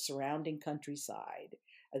from the surrounding countryside,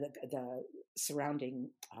 the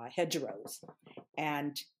surrounding hedgerows,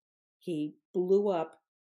 and he blew up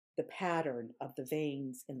the pattern of the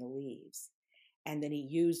veins in the leaves, and then he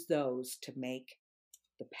used those to make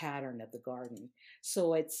the pattern of the garden.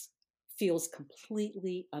 So it's feels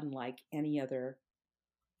completely unlike any other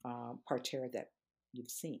parterre that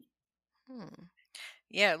you've seen. Hmm.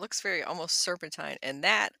 Yeah, it looks very almost serpentine, and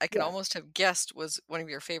that I could Yeah, almost have guessed was one of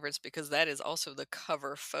your favorites because that is also the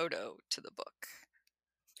cover photo to the book.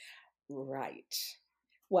 right.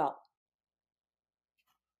 Well,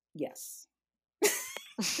 yes.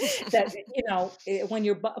 That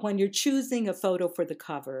when you're choosing a photo for the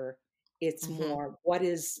cover, it's Mhm. more what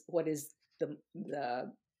is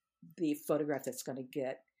the photograph that's going to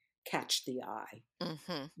get catch the eye.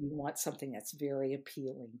 Mhm. You want something that's very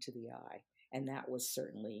appealing to the eye, and that was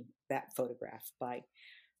certainly that photograph by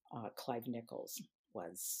Clive Nichols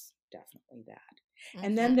was definitely that.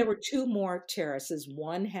 And then Mhm. there were two more terraces.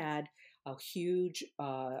 One had a huge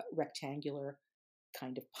rectangular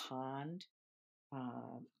kind of pond.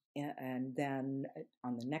 And then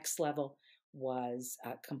on the next level was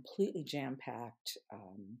a completely jam-packed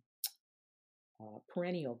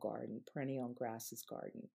perennial garden, perennial grasses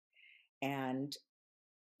garden. And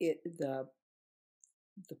it the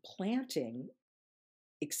planting,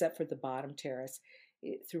 except for the bottom terrace,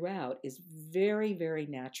 throughout is very, very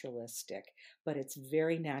naturalistic, but it's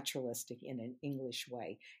very naturalistic in an English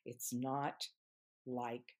way. It's not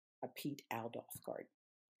like a Pete Aldolf garden,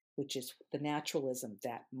 which is the naturalism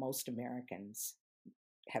that most Americans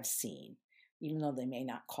have seen, even though they may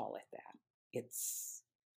not call it that.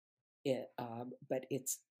 But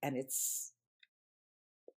it's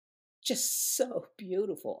just so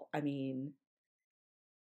beautiful. I mean,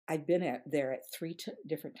 I've been there at three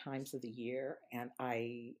different times of the year, and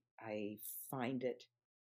I find it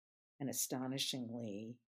an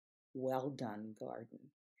astonishingly well done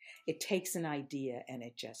garden. It takes an idea and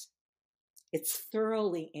it's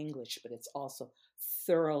thoroughly English, but it's also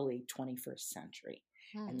thoroughly 21st century,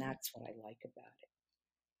 and Hmm. that's what I like about it.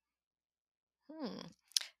 Hmm.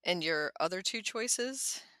 And your other two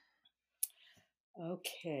choices?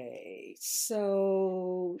 Okay,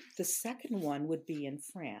 so the second one would be in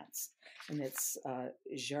France, and it's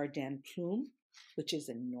Jardin Plume, which is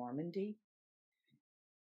in Normandy.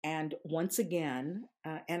 And once again,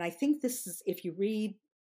 and I think this is, if you read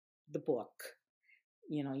the book,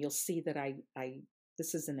 you'll see that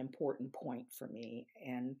this is an important point for me.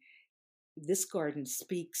 And this garden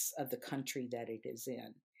speaks of the country that it is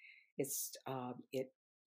in. It's it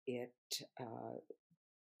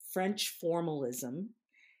French formalism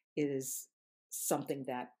is something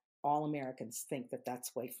that all Americans think that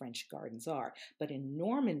that's the way French gardens are. But in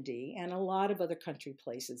Normandy and a lot of other country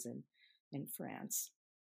places in France,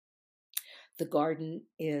 the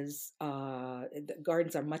gardens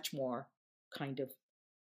are much more kind of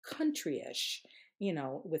countryish,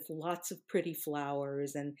 with lots of pretty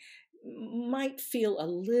flowers, and might feel a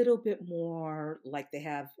little bit more like they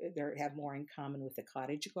have more in common with the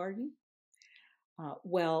cottage garden.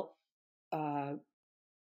 Well,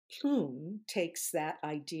 Plume takes that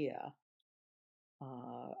idea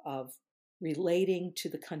of relating to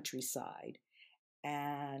the countryside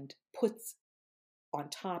and puts on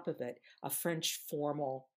top of it a French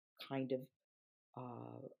formal kind of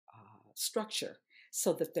structure,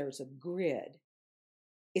 so that there's a grid.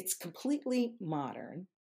 It's completely modern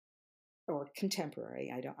or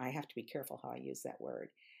contemporary. I have to be careful how I use that word.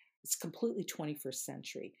 It's completely 21st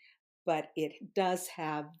century, but it does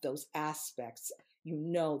have those aspects. You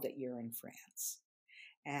know that you're in France.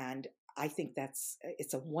 And I think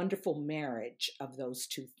it's a wonderful marriage of those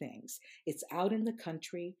two things. It's out in the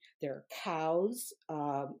country. There are cows,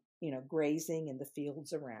 grazing in the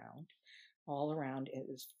fields around. All around it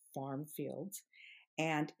is farm fields,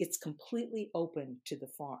 and it's completely open to the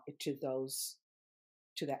farm,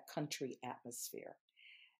 to that country atmosphere.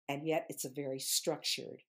 And yet, it's a very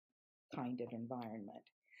structured kind of environment.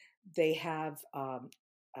 They have a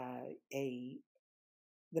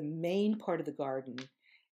the main part of the garden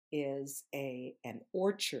is an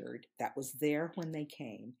orchard that was there when they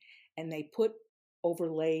came, and they put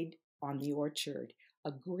overlaid on the orchard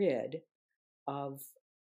a grid of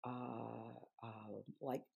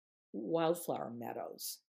like wildflower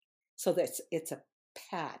meadows. So it's a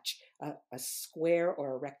patch, a square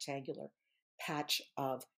or a rectangular patch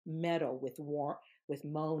of meadow with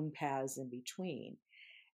mown paths in between.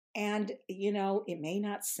 And it may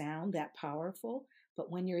not sound that powerful, but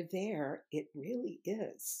when you're there, it really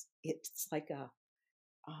is. It's like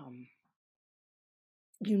um,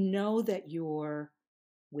 that you're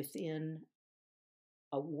within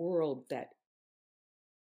a world that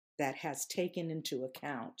has taken into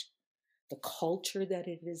account the culture that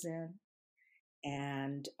it is in,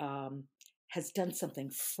 and has done something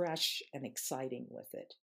fresh and exciting with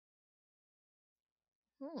it.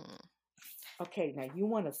 Hmm. Okay, now you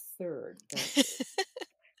want a third, don't you?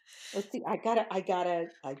 Let's see. I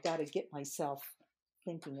gotta get myself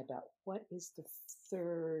thinking about what is the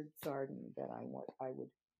third garden that I want. I would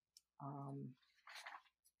um,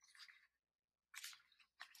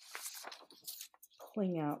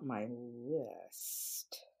 pulling out my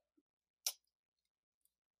list.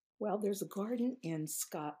 Well, there's a garden in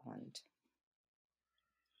Scotland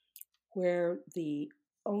where the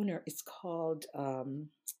owner, it's called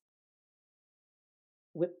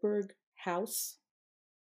Whitburg House,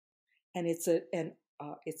 and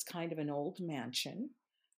it's kind of an old mansion,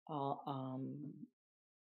 uh, um,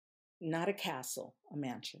 not a castle, a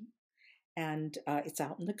mansion, and it's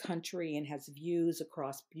out in the country and has views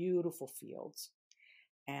across beautiful fields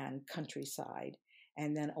and countryside.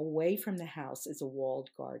 And then away from the house is a walled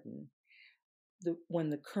garden. When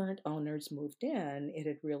the current owners moved in, it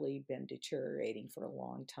had really been deteriorating for a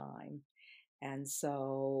long time. And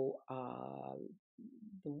so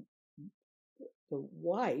the, the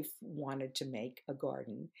wife wanted to make a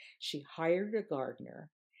garden. She hired a gardener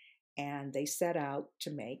and they set out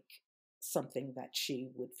to make something that she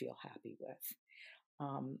would feel happy with.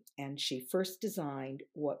 And she first designed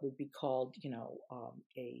what would be called,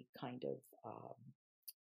 a kind of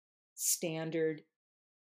standard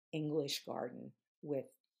English garden with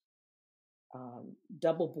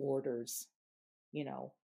double borders, you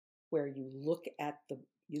know, where you look at the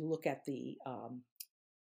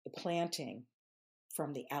planting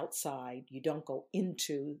from the outside. You don't go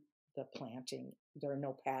into the planting. There are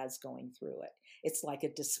no paths going through it. It's like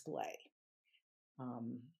a display.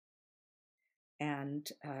 Um, and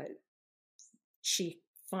she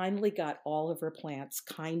finally got all of her plants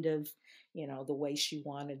kind of, the way she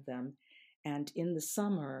wanted them. And in the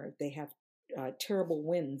summer, they have terrible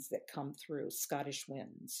winds that come through, Scottish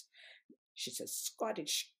winds. She says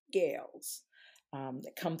Scottish gales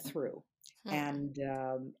that come through. Hmm. And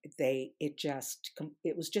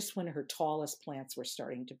it was just when her tallest plants were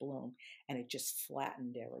starting to bloom, and it just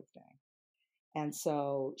flattened everything. And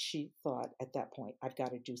so she thought at that point, I've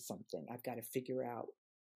got to do something. I've got to figure out,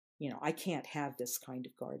 I can't have this kind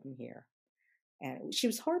of garden here. And she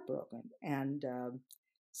was heartbroken. And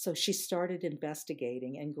so she started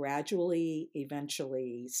investigating and gradually,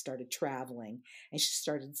 eventually started traveling. And she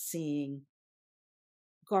started seeing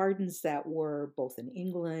gardens that were both in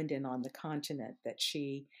England and on the continent that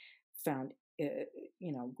she found,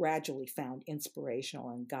 gradually found inspirational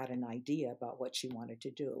and got an idea about what she wanted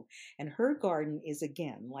to do. And her garden is,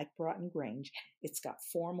 again, like Broughton Grange, it's got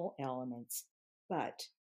formal elements, but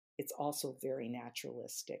it's also very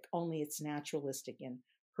naturalistic, only it's naturalistic in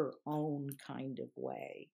her own kind of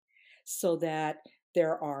way. So that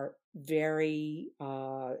there are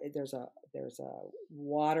there's a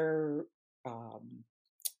water um,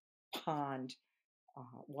 pond,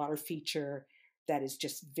 water feature that is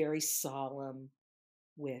just very solemn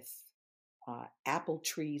with apple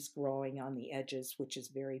trees growing on the edges, which is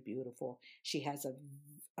very beautiful. She has a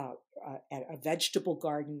vegetable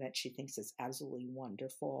garden that she thinks is absolutely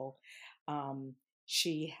wonderful. Um,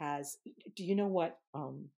 she has, do you know what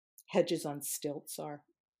hedges on stilts are?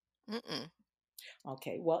 Mm-mm.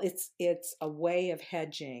 Okay, well, it's a way of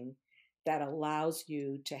hedging that allows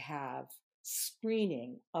you to have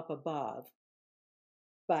screening up above,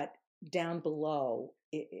 but down below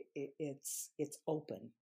it's open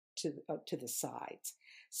to the sides.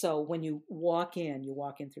 So when you walk in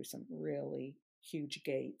through some really huge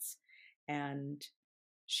gates, and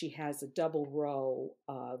she has a double row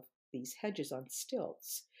of these hedges on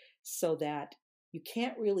stilts, so that you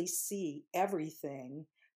can't really see everything,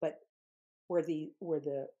 but where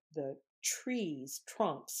the trees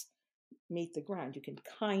trunks meet the ground, you can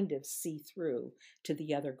kind of see through to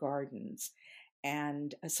the other gardens.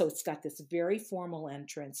 And so it's got this very formal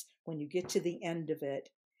entrance. When you get to the end of it,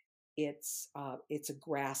 it's a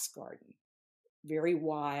grass garden, very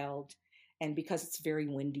wild. And because it's very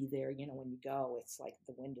windy there, when you go, it's like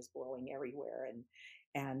the wind is blowing everywhere,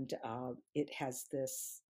 and it has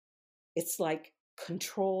this. It's like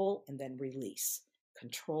control and then release,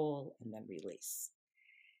 control and then release.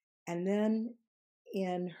 And then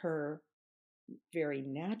in her very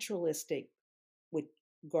naturalistic with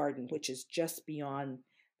garden, which is just beyond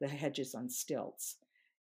the hedges on stilts,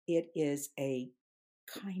 it is a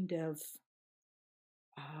kind of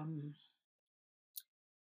um,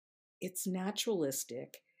 it's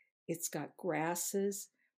naturalistic. It's got grasses,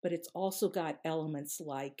 but it's also got elements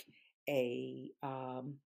like a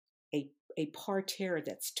um, a parterre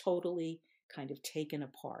that's totally kind of taken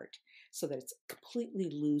apart, so that it's completely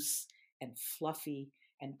loose and fluffy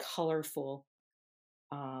and colorful.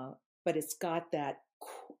 Uh, but it's got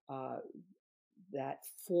uh, that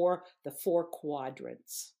the four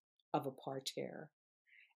quadrants of a parterre,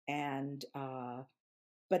 and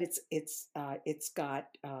but it's got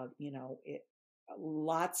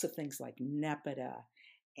lots of things like nepeta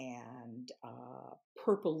and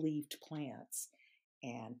purple leaved plants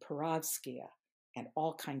and perovskia and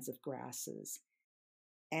all kinds of grasses.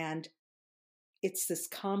 And it's this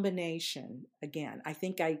combination. Again, I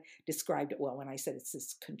think I described it well when I said it's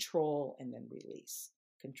this control and then release,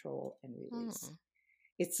 control and release. Hmm.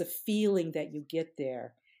 It's a feeling that you get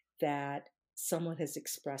there that someone has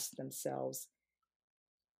expressed themselves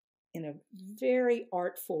in a very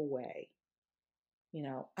artful way.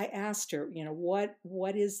 I asked her,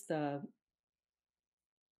 what is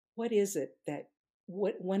it that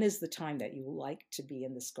when is the time that you like to be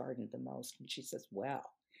in this garden the most? And she says, well,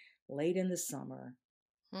 late in the summer,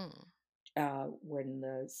 Hmm. when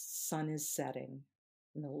the sun is setting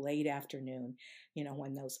in the late afternoon,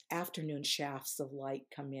 when those afternoon shafts of light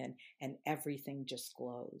come in and everything just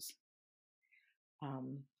glows.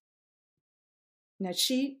 Um, Now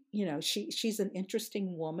she's an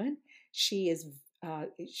interesting woman. She is uh,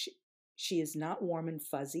 she, she is not warm and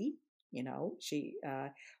fuzzy. She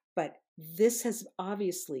but this has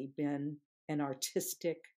obviously been an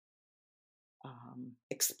artistic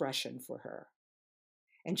expression for her,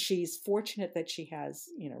 and she's fortunate that she has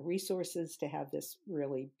resources to have this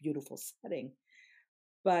really beautiful setting.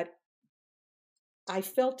 But I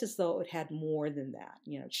felt as though it had more than that.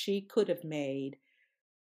 She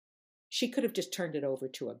could have just turned it over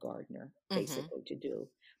to a gardener Hmm. basically to do,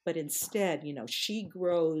 but instead she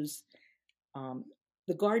grows. um,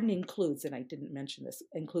 the garden includes, and I didn't mention this,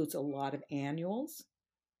 includes a lot of annuals,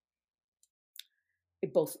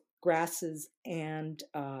 both grasses and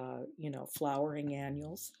flowering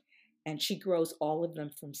annuals, and she grows all of them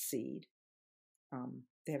from seed.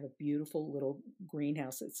 They have a beautiful little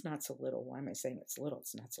greenhouse. It's not so little. Why am I saying it's little?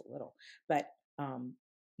 It's not so little. But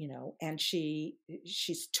and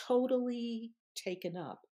she's totally taken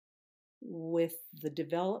up with the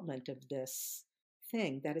development of this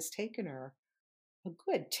thing that has taken her a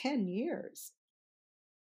good 10 years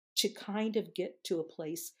to kind of get to a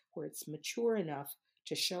place where it's mature enough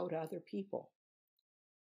to show to other people.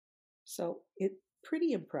 So it's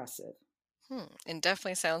pretty impressive. Hmm. And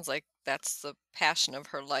definitely sounds like that's the passion of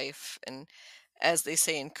her life. And as they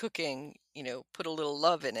say in cooking, put a little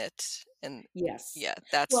love in it. And Yes. yeah,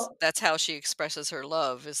 that's Well, that's how she expresses her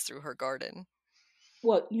love is through her garden.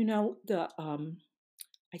 the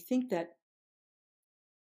I think that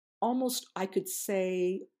almost I could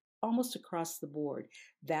say almost across the board,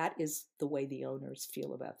 that is the way the owners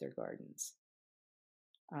feel about their gardens.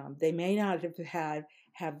 They may not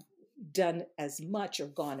have done as much or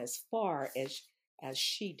gone as far as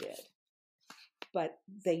she did, but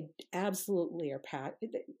they absolutely are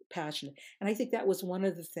passionate. And I think that was one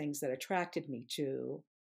of the things that attracted me to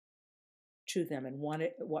them, and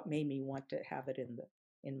what made me want to have it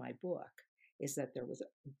in my book, is that there was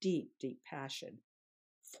a deep, deep passion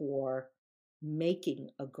for making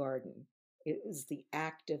a garden. It was the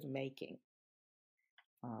act of making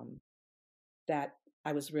um, that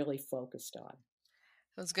I was really focused on.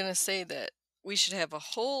 I was gonna say that we should have a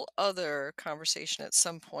whole other conversation at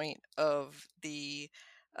some point of the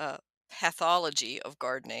uh, pathology of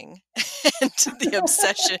gardening and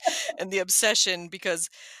the obsession because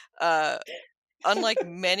uh, unlike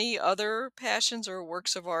many other passions or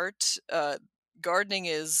works of art, gardening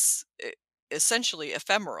is essentially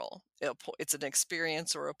ephemeral. It's an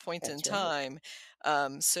experience or a point in That's right.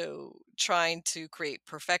 time. So trying to create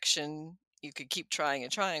perfection, you could keep trying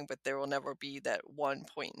and trying, but there will never be that one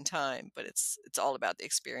point in time. But it's all about the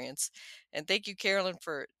experience. And thank you, Carolyn,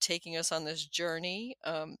 for taking us on this journey,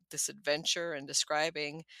 this adventure, and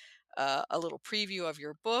describing a little preview of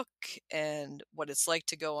your book and what it's like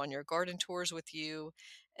to go on your garden tours with you.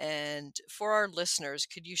 And for our listeners,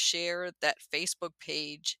 could you share that Facebook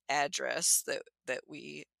page address that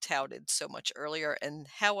we touted so much earlier, and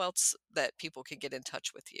how else that people can get in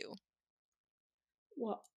touch with you?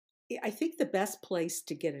 Well, I think the best place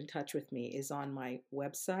to get in touch with me is on my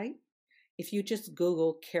website. If you just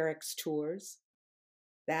Google Carrick's Tours,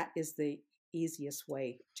 that is the easiest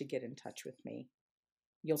way to get in touch with me.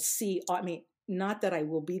 You'll see, I mean, not that I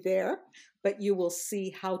will be there, but you will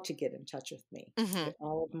see how to get in touch with me. Hmm.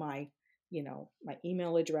 All of my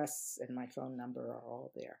email address and my phone number are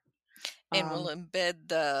all there. And we'll Um, embed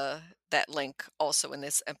that link also in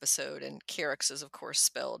this episode. And Carex is of course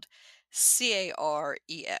spelled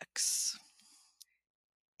Carex.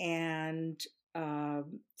 and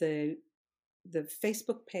the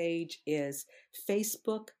Facebook page is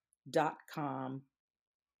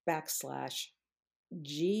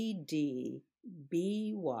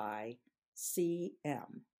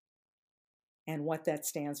facebook.com/GDBYCM. And what that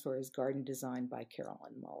stands for is Garden Design by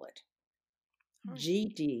Carolyn Mullet. All right.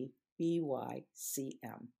 GDBYCM.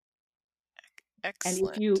 And if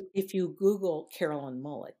Excellent. you Google Carolyn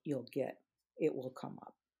Mullet, it will come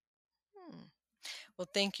up. Hmm. Well,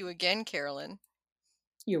 thank you again, Carolyn.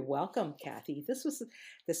 You're welcome, Kathy. This was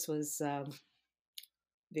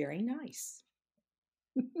very nice.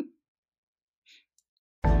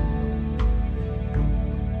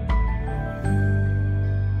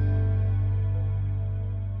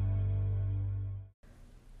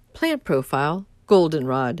 Plant profile,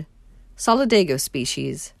 goldenrod, Solidago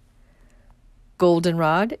species.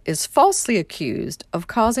 Goldenrod is falsely accused of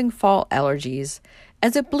causing fall allergies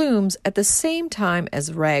as it blooms at the same time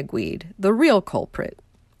as ragweed, the real culprit.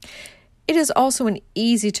 It is also an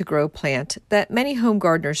easy-to-grow plant that many home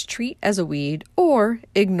gardeners treat as a weed or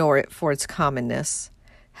ignore it for its commonness.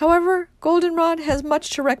 However, goldenrod has much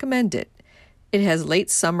to recommend it. It has late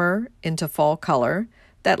summer into fall color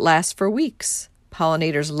that lasts for weeks.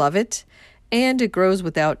 Pollinators love it, and it grows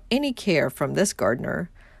without any care from this gardener.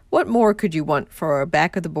 What more could you want for a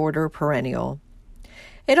back-of-the-border perennial?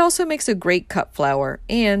 It also makes a great cut flower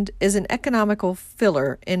and is an economical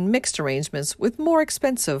filler in mixed arrangements with more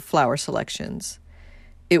expensive flower selections.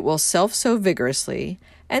 It will self-sow vigorously,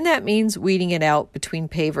 and that means weeding it out between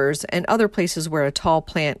pavers and other places where a tall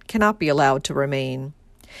plant cannot be allowed to remain.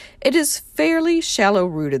 It is fairly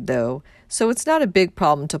shallow-rooted, though, so it's not a big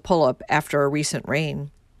problem to pull up after a recent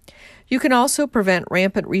rain. You can also prevent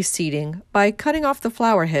rampant reseeding by cutting off the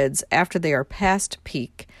flower heads after they are past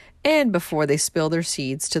peak and before they spill their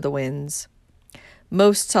seeds to the winds.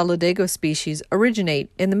 Most Solidago species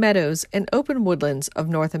originate in the meadows and open woodlands of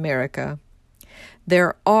North America.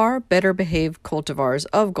 There are better behaved cultivars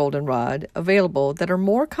of goldenrod available that are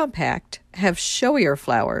more compact, have showier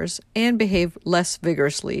flowers, and behave less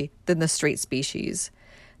vigorously than the straight species.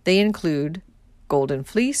 They include Golden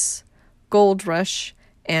Fleece, Gold Rush,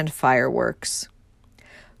 and Fireworks.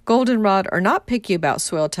 Goldenrod are not picky about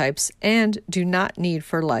soil types and do not need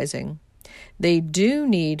fertilizing. They do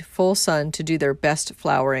need full sun to do their best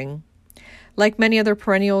flowering. Like many other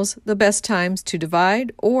perennials, the best times to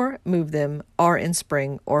divide or move them are in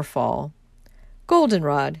spring or fall.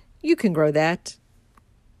 Goldenrod, you can grow that.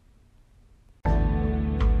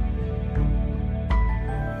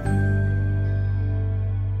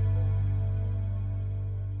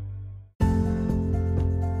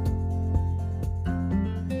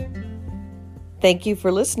 Thank you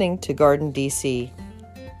for listening to Garden DC.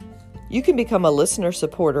 You can become a listener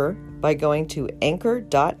supporter by going to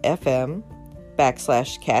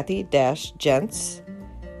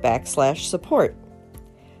anchor.fm/Kathy-Gents/support.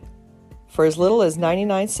 For as little as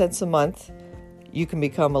 99 cents a month, you can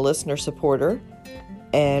become a listener supporter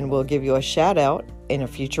and we'll give you a shout out in a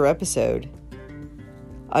future episode.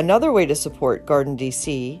 Another way to support Garden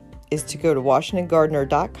DC is to go to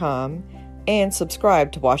WashingtonGardener.com and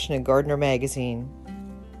subscribe to Washington Gardener Magazine.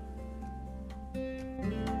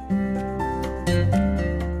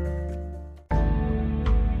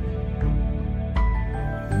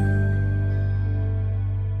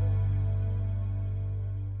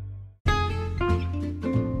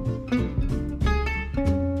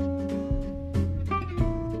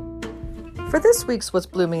 For this week's What's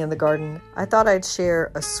Blooming in the Garden, I thought I'd share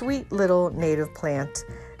a sweet little native plant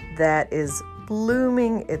that is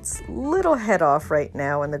blooming its little head off right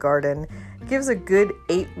now in the garden. Gives a good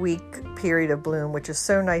 8-week period of bloom, which is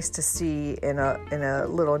so nice to see in a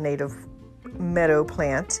little native meadow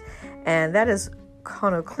plant, and that is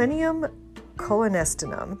Conoclinium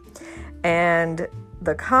colonestinum, and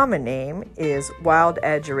the common name is wild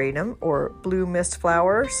ageratum or blue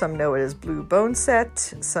mistflower. Some know it as blue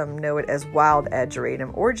boneset, some know it as wild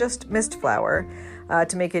ageratum or just mistflower.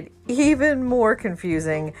 To make it even more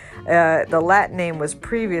confusing, the Latin name was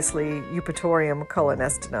previously Eupatorium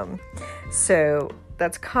colonestinum. So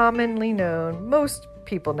that's commonly known. Most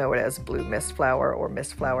people know it as blue mistflower or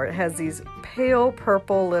mistflower. It has these pale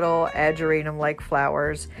purple little ageratum-like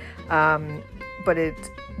flowers, but it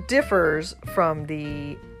differs from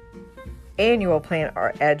the annual plant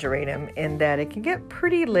ageratum in that it can get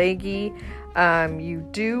pretty leggy. You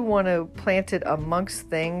do want to plant it amongst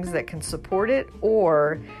things that can support it,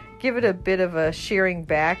 or give it a bit of a shearing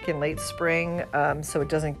back in late spring so it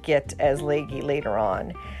doesn't get as leggy later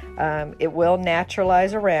on. It will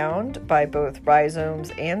naturalize around by both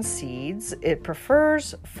rhizomes and seeds. It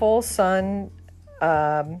prefers full sun.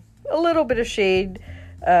 A little bit of shade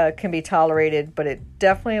can be tolerated, but it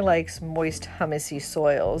definitely likes moist, humusy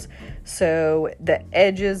soils. So the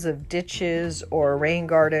edges of ditches or rain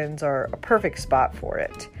gardens are a perfect spot for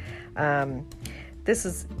it. This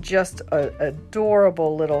is just an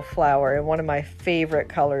adorable little flower and one of my favorite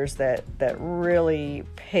colors, that really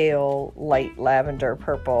pale, light lavender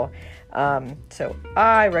purple. So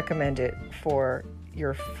I recommend it for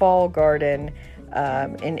your fall garden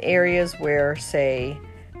in areas where, say,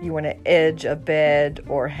 you want to edge a bed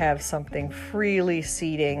or have something freely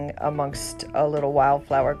seeding amongst a little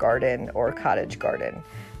wildflower garden or cottage garden.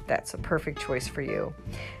 That's a perfect choice for you.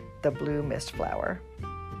 The blue mistflower.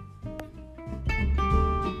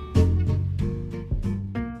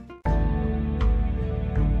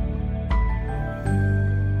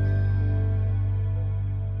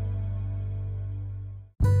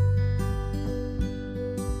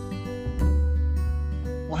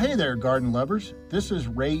 Hey there, garden lovers. This is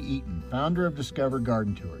Ray Eaton, founder of Discover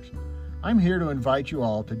Garden Tours. I'm here to invite you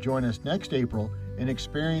all to join us next April and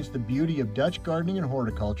experience the beauty of Dutch gardening and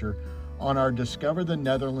horticulture on our Discover the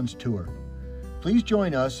Netherlands tour. Please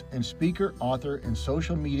join us and speaker, author, and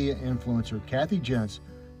social media influencer Kathy Jentz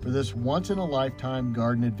for this once-in-a-lifetime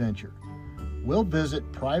garden adventure. We'll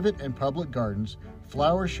visit private and public gardens,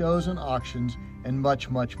 flower shows and auctions, and much,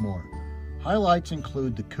 much more. Highlights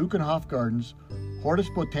include the Keukenhof Gardens, Hortus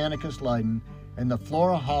Botanicus Leiden, and the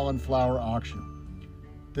Flora Holland Flower Auction.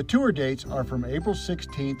 The tour dates are from April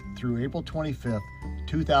 16th through April 25th,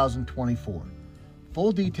 2024.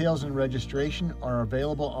 Full details and registration are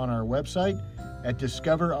available on our website at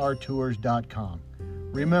discoverourtours.com.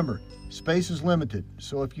 Remember, space is limited,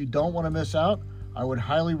 so if you don't want to miss out, I would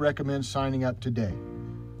highly recommend signing up today.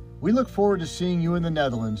 We look forward to seeing you in the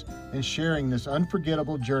Netherlands and sharing this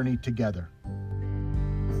unforgettable journey together.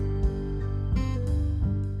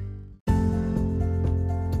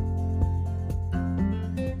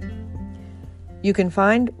 You can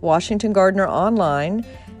find Washington Gardener online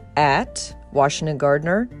at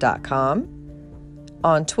washingtongardener.com,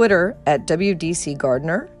 on Twitter at WDC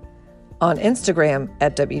Gardener, on Instagram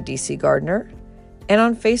at WDC Gardener, and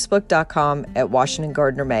on Facebook.com at Washington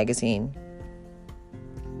Gardener Magazine.